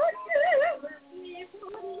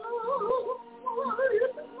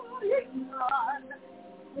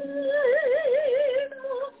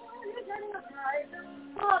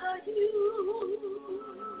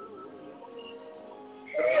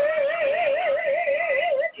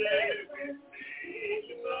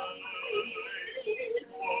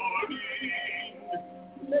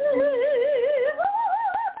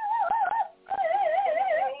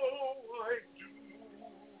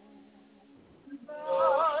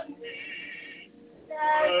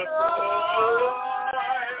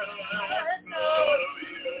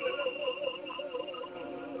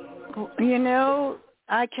 You know,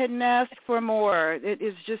 I couldn't ask for more. It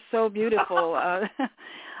is just so beautiful.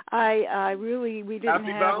 I really, we didn't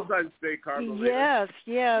Happy have. Valentine's Day, Carmelita.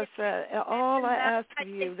 Yes. All I ask of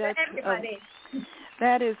you.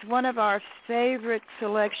 That is one of our favorite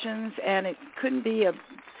selections, and it couldn't be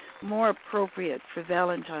more appropriate for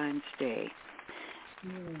Valentine's Day.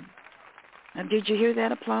 Did you hear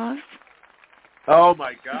that applause? Oh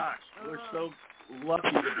my gosh, we're so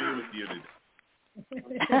lucky to be with you today.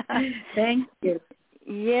 Thank you.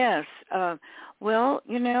 Yes. Well,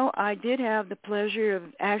 you know, I did have the pleasure of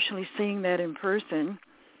actually seeing that in person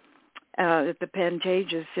at the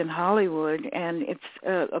Pantages in Hollywood, and it's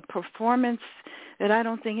a performance that I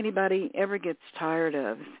don't think anybody ever gets tired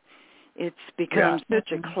of. It's become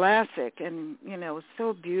such a classic, and you know,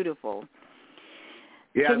 so beautiful.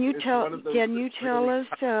 Yeah, Can you tell us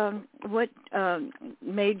what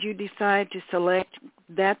made you decide to select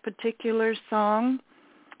that particular song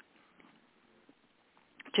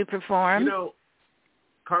to perform? You know,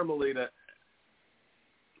 Carmelita,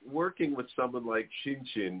 working with someone like Xin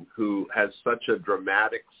Xin, who has such a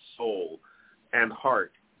dramatic soul and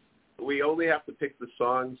heart, we only have to pick the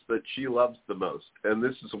songs that she loves the most, and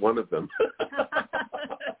this is one of them.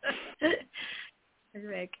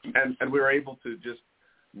 Correct. And we were able to just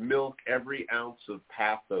milk every ounce of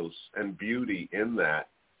pathos and beauty in that,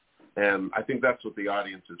 and I think that's what the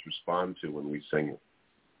audiences respond to when we sing it.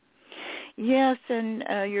 Yes,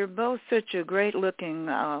 and you're both such a great-looking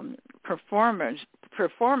performers.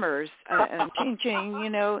 And Ching Ching, you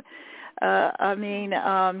know, I mean,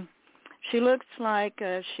 she looks like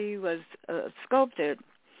she was sculpted,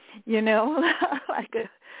 you know, like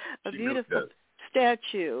a beautiful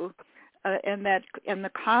statue. And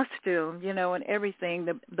the costume, you know, and everything,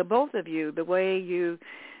 the both of you, the way you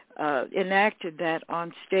enacted that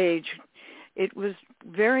on stage, it was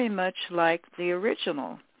very much like the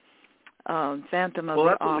original Phantom of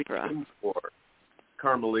the Opera. We aim for,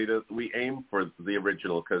 Carmelita. We aim for the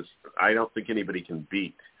original because I don't think anybody can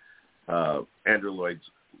beat Andrew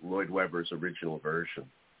Lloyd Webber's original version.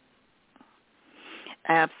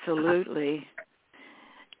 Absolutely.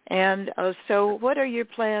 And so what are your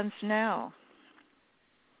plans now?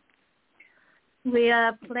 We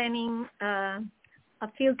are planning a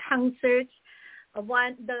few concerts.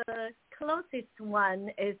 The closest one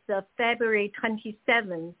is February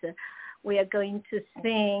 27th. We are going to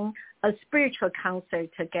sing a spiritual concert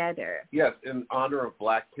together. Yes, in honor of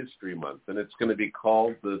Black History Month, and it's going to be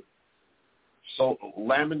called the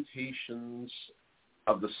Lamentations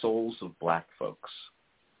of the Souls of Black Folks.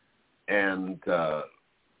 And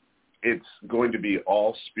it's going to be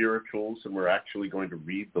all spirituals, and we're actually going to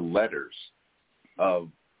read the letters of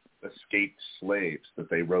escaped slaves that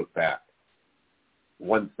they wrote back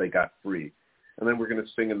once they got free. And then we're going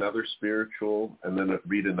to sing another spiritual and then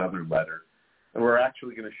read another letter. And we're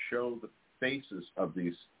actually going to show the faces of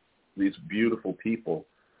these beautiful people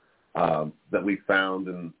that we found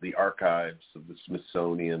in the archives of the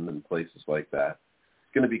Smithsonian and places like that.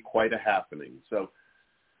 It's going to be quite a happening. So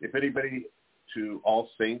if anybody, to All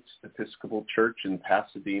Saints Episcopal Church in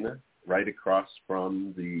Pasadena, right across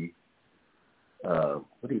from the,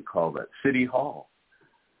 what do you call that, City Hall.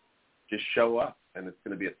 Just show up, and it's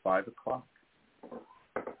going to be at 5 o'clock.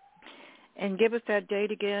 And give us that date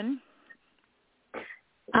again.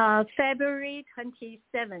 February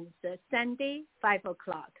 27th, Sunday, 5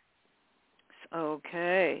 o'clock.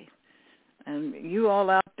 Okay. And you all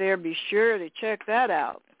out there, be sure to check that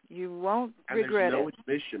out. You won't regret it. There's no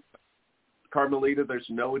admission. Carmelita, there's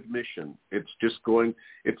no admission. It's just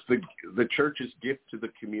it's the church's gift to the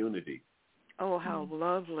community. Oh, how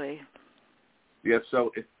lovely. Yeah,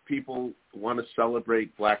 so if people want to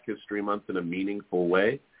celebrate Black History Month in a meaningful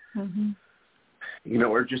way, you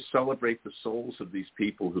know, or just celebrate the souls of these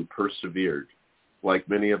people who persevered, like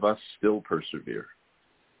many of us still persevere.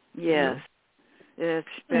 Yes. You know?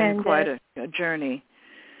 It's been quite a journey.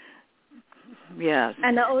 Yes.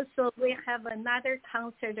 And also we have another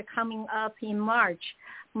concert coming up in March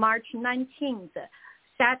 19th,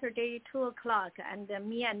 Saturday, 2 o'clock, and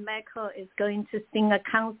me and Michael is going to sing a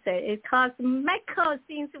concert. It's called Michael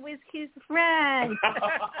Sings with His Friends.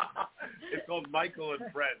 It's called Michael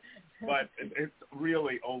and Friends, but it's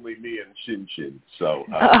really only me and Xin Xin, so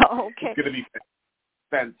okay. It's going to be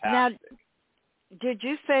fantastic. Now, did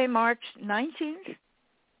you say March 19th?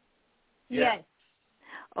 Yes.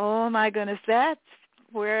 Oh, my goodness. That's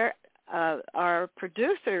where our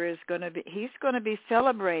producer is going to be. He's going to be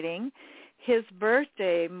celebrating his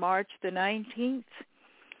birthday, March the 19th.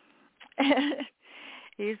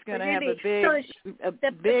 He's going to have a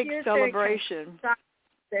big celebration.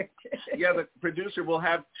 Yeah, the producer will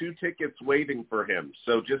have 2 tickets waiting for him.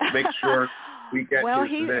 So just make sure we get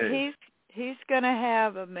his name. He's going to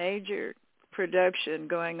have a major production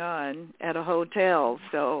going on at a hotel,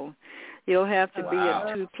 so you'll have to be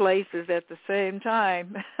in 2 places at the same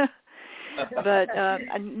time. But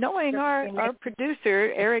knowing our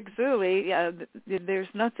producer, Eric Zuley, there's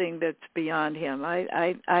nothing that's beyond him.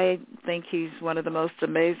 I think he's one of the most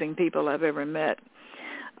amazing people I've ever met.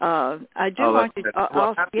 I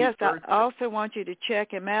also want you to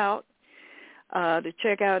check him out, to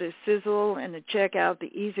check out his sizzle and to check out the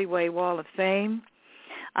EZWAY Wall of Fame.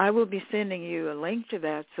 I will be sending you a link to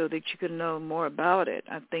that so that you can know more about it.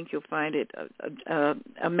 I think you'll find it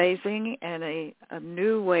amazing and a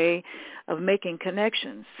new way of making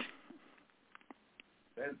connections.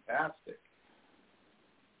 Fantastic.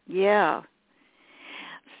 Yeah.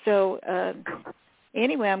 So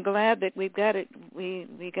anyway, I'm glad that we've got it. We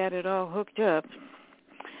got it all hooked up.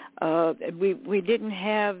 We didn't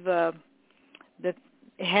have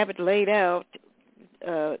have it laid out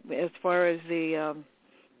as far as the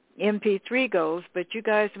MP3 goes, but you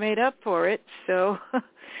guys made up for it, so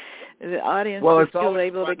the audience is still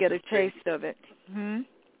able to get a taste of it.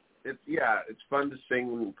 It's fun to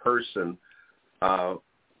sing in person,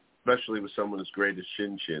 especially with someone as great as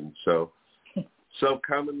Xin Xin. So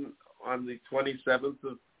coming on the 27th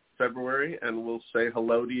of February, and we'll say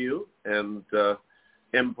hello to you and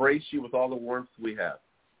embrace you with all the warmth we have.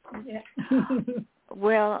 Yeah.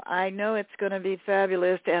 Well, I know it's going to be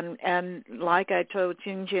fabulous, and like I told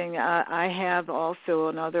Xin Xin, I have also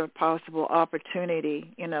another possible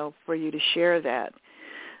opportunity, for you to share that.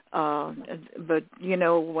 But,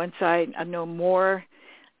 once I know more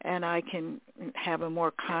and I can have a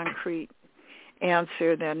more concrete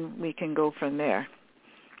answer, then we can go from there.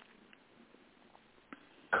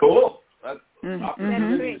 Cool. That's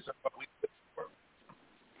opportunities are what we look for.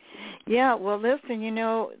 Yeah, well, listen,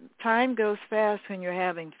 time goes fast when you're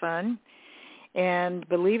having fun. And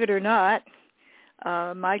believe it or not,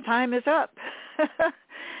 my time is up.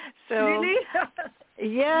 So, really?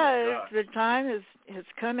 Yeah, the time has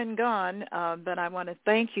come and gone. But I want to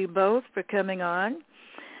thank you both for coming on.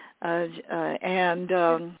 And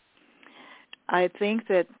I think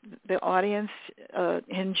that the audience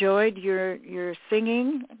enjoyed your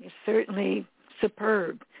singing. You're certainly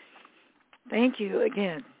superb. Thank you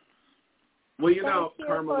again. Well,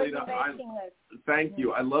 Carmelita, thank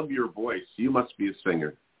you. I love your voice. You must be a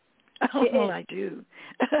singer. Oh, well, I do.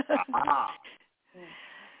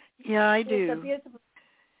 Yeah, I do.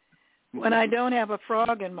 When I don't have a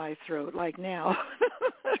frog in my throat, like now.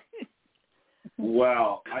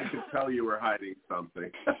 Well, I could tell you were hiding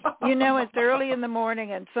something. It's early in the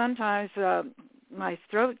morning, and sometimes my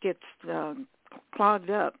throat gets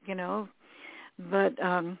clogged up, But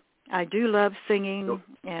I do love singing,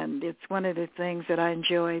 and it's one of the things that I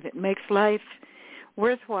enjoy that makes life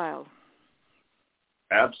worthwhile.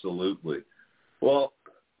 Absolutely. Well,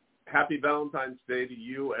 happy Valentine's Day to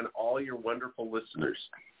you and all your wonderful listeners.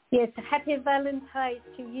 Yes, happy Valentine's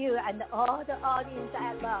to you and all the audience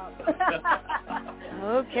I love.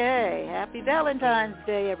 Okay, happy Valentine's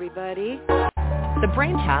Day, everybody. The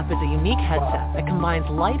Brain Tap is a unique headset that combines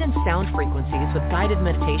light and sound frequencies with guided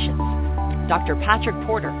meditations. Dr. Patrick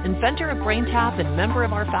Porter, inventor of Brain Tap and member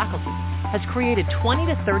of our faculty, has created 20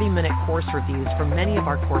 to 30-minute course reviews for many of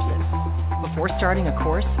our courses. Before starting a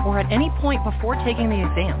course or at any point before taking the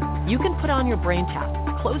exam, you can put on your Brain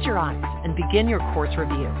Tap, close your eyes, and begin your course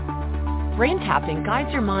review. Brain tapping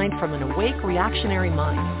guides your mind from an awake, reactionary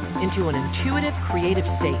mind into an intuitive, creative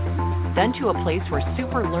state, then to a place where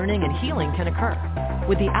super learning and healing can occur,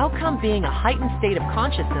 with the outcome being a heightened state of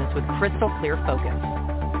consciousness with crystal clear focus.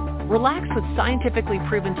 Relax with scientifically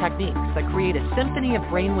proven techniques that create a symphony of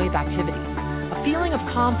brainwave activity, a feeling of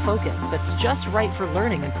calm focus that's just right for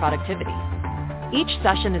learning and productivity. Each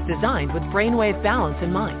session is designed with brainwave balance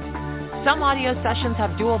in mind. Some audio sessions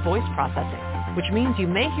have dual voice processing, which means you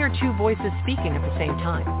may hear 2 voices speaking at the same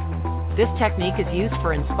time. This technique is used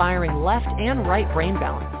for inspiring left and right brain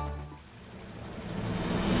balance.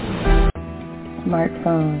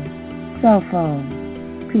 Smartphone, cell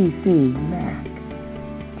phone, PC, Mac,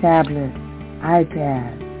 tablet,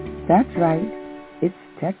 iPad. That's right. It's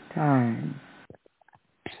tech time.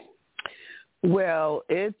 Well,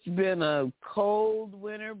 it's been a cold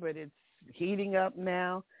winter, but it's heating up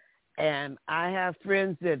now. And I have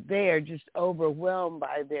friends that they are just overwhelmed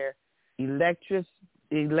by their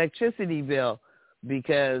electricity bill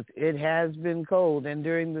because it has been cold. And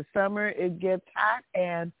during the summer, it gets hot,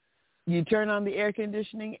 and you turn on the air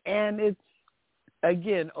conditioning, and it's,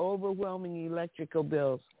 again, overwhelming electrical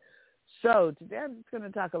bills. So today I'm just going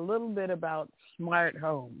to talk a little bit about smart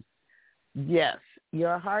homes. Yes,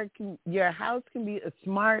 your house can be a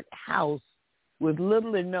smart house with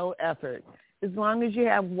little or no effort, as long as you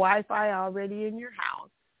have Wi-Fi already in your house.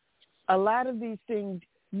 A lot of these things,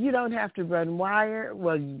 you don't have to run wire.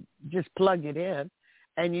 Well, you just plug it in,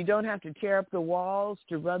 and you don't have to tear up the walls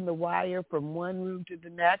to run the wire from one room to the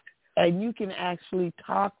next, and you can actually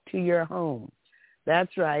talk to your home.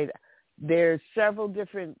 That's right. There's several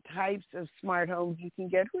different types of smart homes you can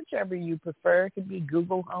get, whichever you prefer. It could be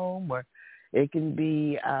Google Home, or it can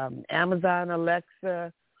be Amazon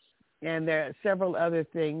Alexa, and there are several other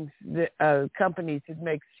things, companies that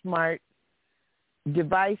make smart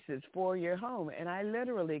devices for your home. And I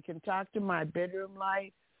literally can talk to my bedroom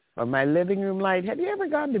light or my living room light. Have you ever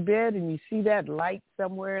gone to bed and you see that light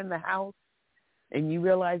somewhere in the house and you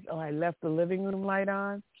realize, oh, I left the living room light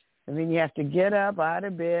on? And then you have to get up out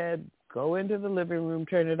of bed, go into the living room,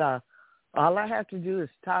 turn it off. All I have to do is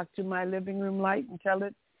talk to my living room light and tell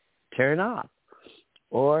it, turn off.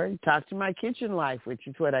 Or talk to my kitchen light, which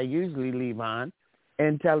is what I usually leave on,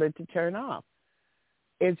 and tell it to turn off.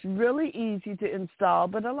 It's really easy to install,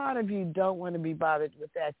 but a lot of you don't want to be bothered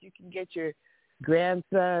with that. You can get your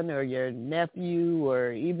grandson or your nephew,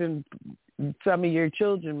 or even some of your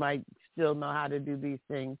children might still know how to do these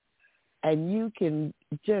things, and you can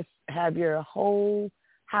just have your whole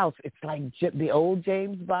house. It's like the old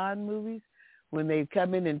James Bond movies when they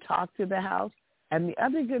come in and talk to the house. And the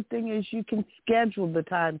other good thing is you can schedule the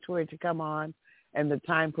time for it to come on and the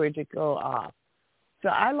time for it to go off. So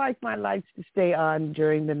I like my lights to stay on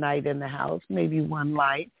during the night in the house, maybe one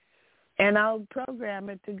light, and I'll program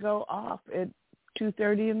it to go off at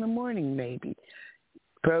 2:30 in the morning maybe.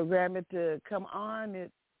 Program it to come on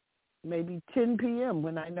at maybe 10 p.m.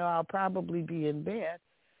 when I know I'll probably be in bed.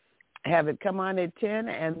 Have it come on at 10,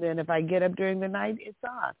 and then if I get up during the night, it's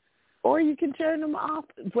on. Or you can turn them off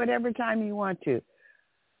whatever time you want to.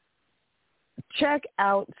 Check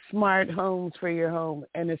out smart homes for your home,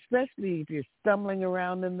 and especially if you're stumbling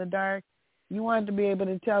around in the dark, you want to be able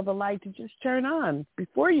to tell the light to just turn on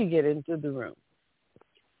before you get into the room.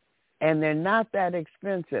 And they're not that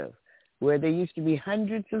expensive. Where they used to be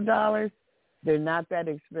hundreds of dollars, they're not that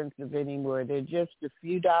expensive anymore. They're just a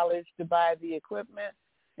few dollars to buy the equipment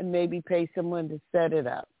and maybe pay someone to set it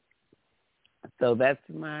up. So that's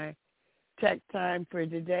my tech time for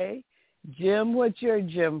today. Jim, what's your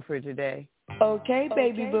gem for today? Okay,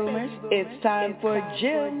 baby boomers, it's time for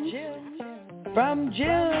Gems from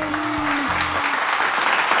Jim.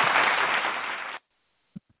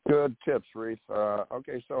 Good tips, Reatha.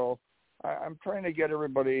 Okay, so I'm trying to get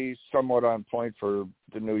everybody somewhat on point for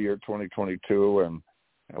the new year 2022, and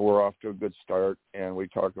we're off to a good start, and we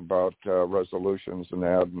talk about resolutions and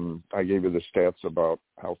that, and I gave you the stats about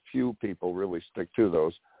how few people really stick to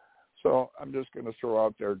those. So I'm just going to throw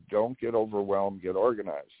out there, don't get overwhelmed, get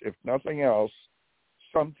organized. If nothing else,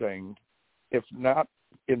 something, if not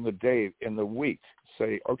in the day, in the week,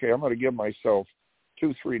 say, okay, I'm going to give myself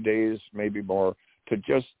 2-3 days, maybe more, to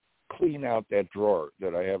just clean out that drawer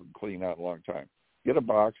that I haven't cleaned out in a long time. Get a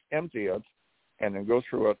box, empty it, and then go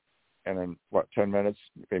through it, and then, 10 minutes,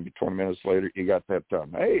 maybe 20 minutes later, you got that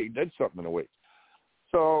done. Hey, you did something in a week.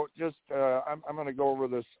 So just, I'm going to go over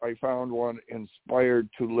this. I found one,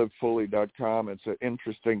 inspiredtolivefully.com. It's an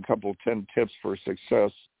interesting 10 tips for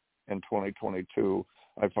success in 2022.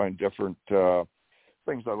 I find different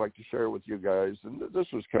things I'd like to share with you guys, and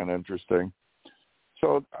this was kind of interesting.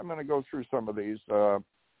 So I'm going to go through some of these.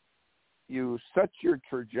 You set your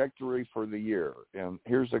trajectory for the year, and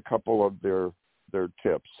here's a couple of their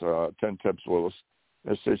tips. 10 tips will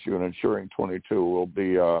assist you in ensuring 22 will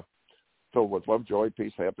be filled with love, joy,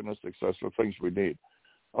 peace, happiness, success, the things we need.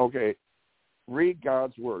 Okay, read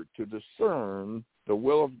God's word to discern the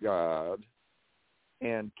will of God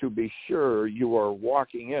and to be sure you are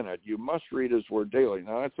walking in it. You must read his word daily.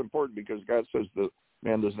 Now, that's important because God says that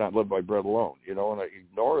man does not live by bread alone, and I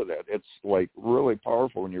ignore that. It's like really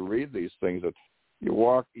powerful when you read these things that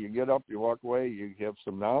you get up, you walk away, you have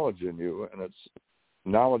some knowledge in you, and it's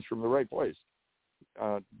knowledge from the right place.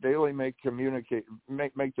 Daily make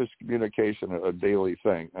this communication a daily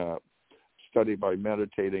thing. Study by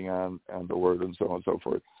meditating on the word and so on and so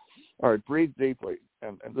forth. All right, breathe deeply,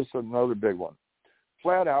 and this is another big one.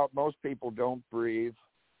 Flat out, most people don't breathe.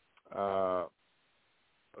 Let's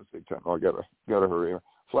see, 10. Oh, I gotta hurry here.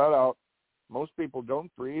 Flat out, most people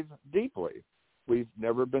don't breathe deeply. We've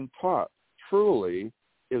never been taught. Truly,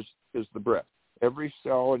 is the breath. Every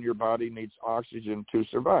cell in your body needs oxygen to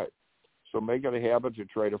survive. So make it a habit to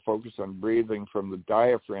try to focus on breathing from the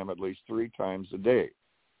diaphragm at least 3 times a day.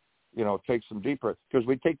 Take some deep breaths. Because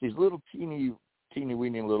we take these little teeny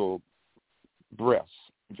weeny little breaths,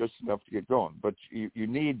 just enough to get going. But you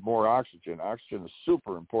need more oxygen. Oxygen is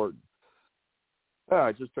super important.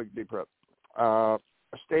 I just took a deep breath.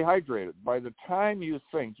 Stay hydrated. By the time you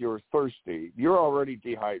think you're thirsty, you're already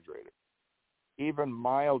dehydrated. Even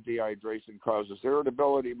mild dehydration causes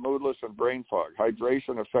irritability, moodiness, and brain fog.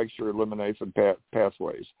 Hydration affects your elimination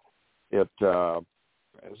pathways.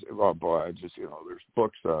 Oh boy, there's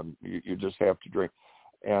books on you just have to drink.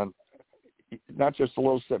 And not just a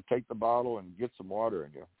little sip, take the bottle and get some water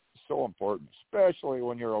in you. It's so important, especially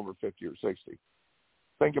when you're over 50 or 60.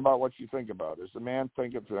 Think about what you think about. As a man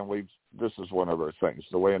thinketh, and this is one of our things.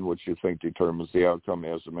 The way in which you think determines the outcome.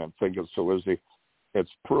 As a man thinketh, so is he.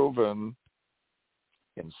 It's proven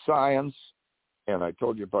in science, and I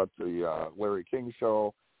told you about the Larry King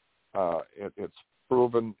show. It's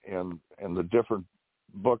proven in the different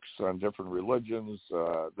books on different religions.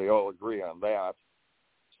 They all agree on that.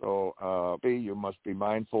 So you must be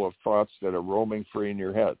mindful of thoughts that are roaming free in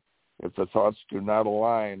your head. If the thoughts do not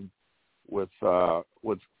align with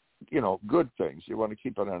good things, you want to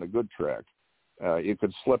keep it on a good track. You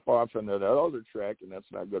could slip off into that other track, and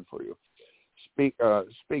that's not good for you.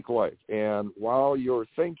 Speak life. And while you're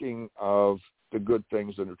thinking of the good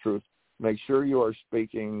things and the truth, make sure you are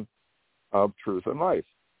speaking of truth and life.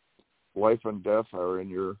 Life and death are in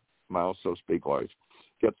your mouth, so speak life.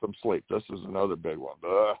 Get some sleep. This is another big one.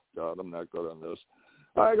 God, I'm not good on this.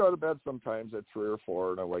 I go to bed sometimes at 3 or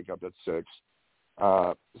 4, and I wake up at 6.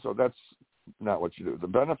 So that's not what you do. The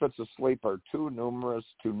benefits of sleep are too numerous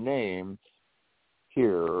to name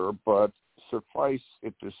here, but suffice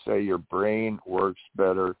it to say your brain works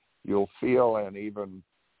better, you'll feel, and even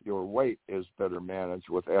your weight is better managed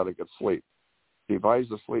with adequate sleep.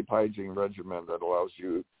 Devise a sleep hygiene regimen that allows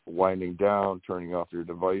you winding down, turning off your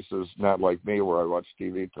devices, not like me where I watch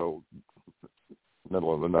TV till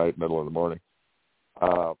middle of the night, middle of the morning.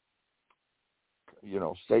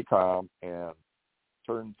 Stay calm and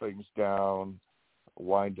turn things down,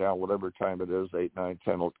 wind down whatever time it is, 8, 9,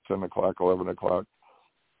 10 o'clock, 11 o'clock,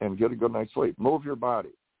 and get a good night's sleep. Move your body.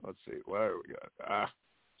 Let's see, what do we got?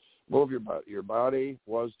 Move your body. Your body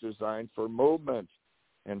was designed for movement.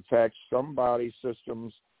 In fact, some body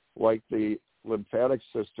systems, like the lymphatic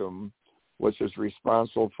system, which is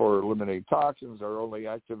responsible for eliminating toxins, are only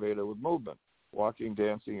activated with movement. Walking,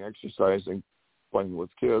 dancing, exercising, playing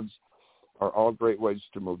with kids are all great ways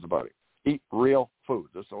to move the body. Eat real food.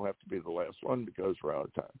 This will have to be the last one because we're out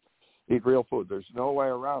of time. Eat real food. There's no way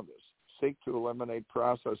around this. Seek to eliminate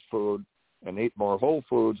processed food and eat more whole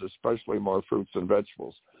foods, especially more fruits and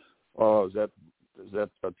vegetables. Oh, is that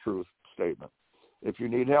a truth statement? If you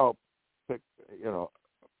need help, pick,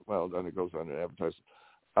 then it goes on to advertising.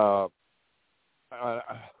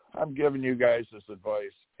 I'm giving you guys this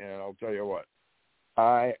advice, and I'll tell you what.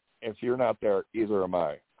 If you're not there, either am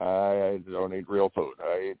I. I don't eat real food.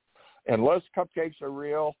 Unless cupcakes are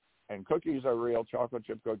real and cookies are real, chocolate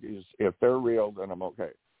chip cookies, if they're real, then I'm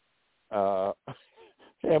okay.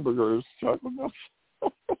 Hamburgers, chocolate milk.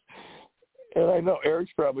 And I know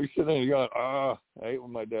Eric's probably sitting there going, I hate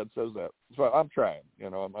when my dad says that. So I'm trying,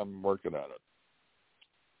 I'm working on it.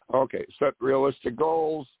 Okay, set realistic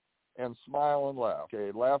goals and smile and laugh.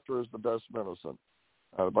 Okay, laughter is the best medicine.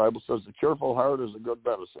 The Bible says the cheerful heart is a good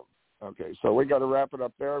medicine. Okay, so we got to wrap it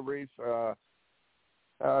up there, Reatha.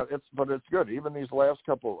 But it's good. Even these last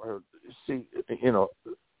couple, eat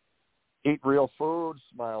real food,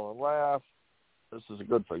 smile and laugh. This is a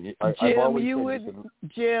good thing.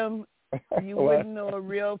 Jim, you wouldn't know a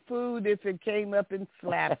real food if it came up and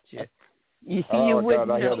slapped you. You wouldn't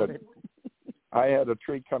know it. I had a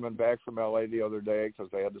treat coming back from L.A. the other day because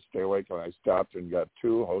I had to stay awake, and I stopped and got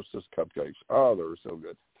 2 Hostess cupcakes. Oh, they were so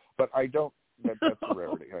good. But that's a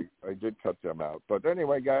rarity. I did cut them out. But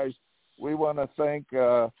anyway, guys, we want to thank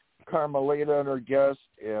Carmelita and her guest,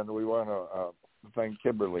 and we want to thank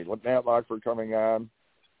Kimberly Matlock for coming on.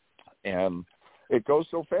 And it goes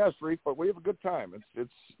so fast, Reatha, but we have a good time. It's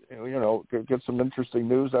get some interesting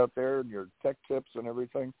news out there and your tech tips and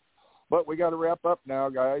everything. But we got to wrap up now,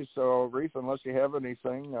 guys. So, Reatha, unless you have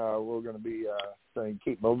anything, we're going to be saying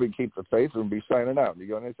keep moving, keep the faith, and be signing out. You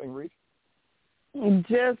got anything, Reatha?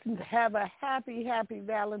 Just have a happy, happy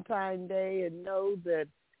Valentine's Day and know that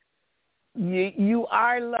you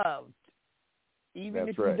are loved. Even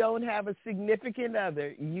if you don't have a significant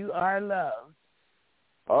other, you are loved.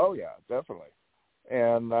 Oh, yeah, definitely.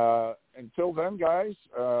 And until then, guys,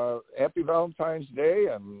 happy Valentine's Day,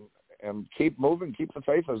 and keep moving, keep the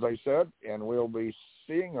faith, as I said, and we'll be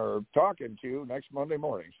seeing or talking to you next Monday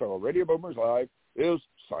morning. So Radio Boomers Live is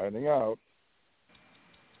signing out.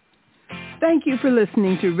 Thank you for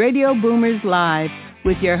listening to Radio Boomers Live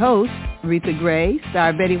with your host, Reatha Gray,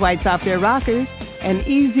 star Betty White's Off Their Rockers, and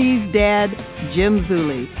EZ's dad, Jim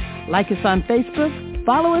Zuley. Like us on Facebook,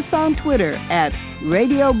 follow us on Twitter at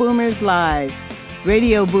Radio Boomers Live.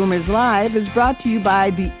 Radio Boomers Live is brought to you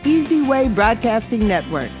by the EZWAY Broadcasting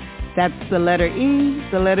Network. That's the letter E,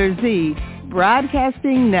 the letter Z,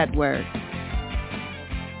 Broadcasting Network.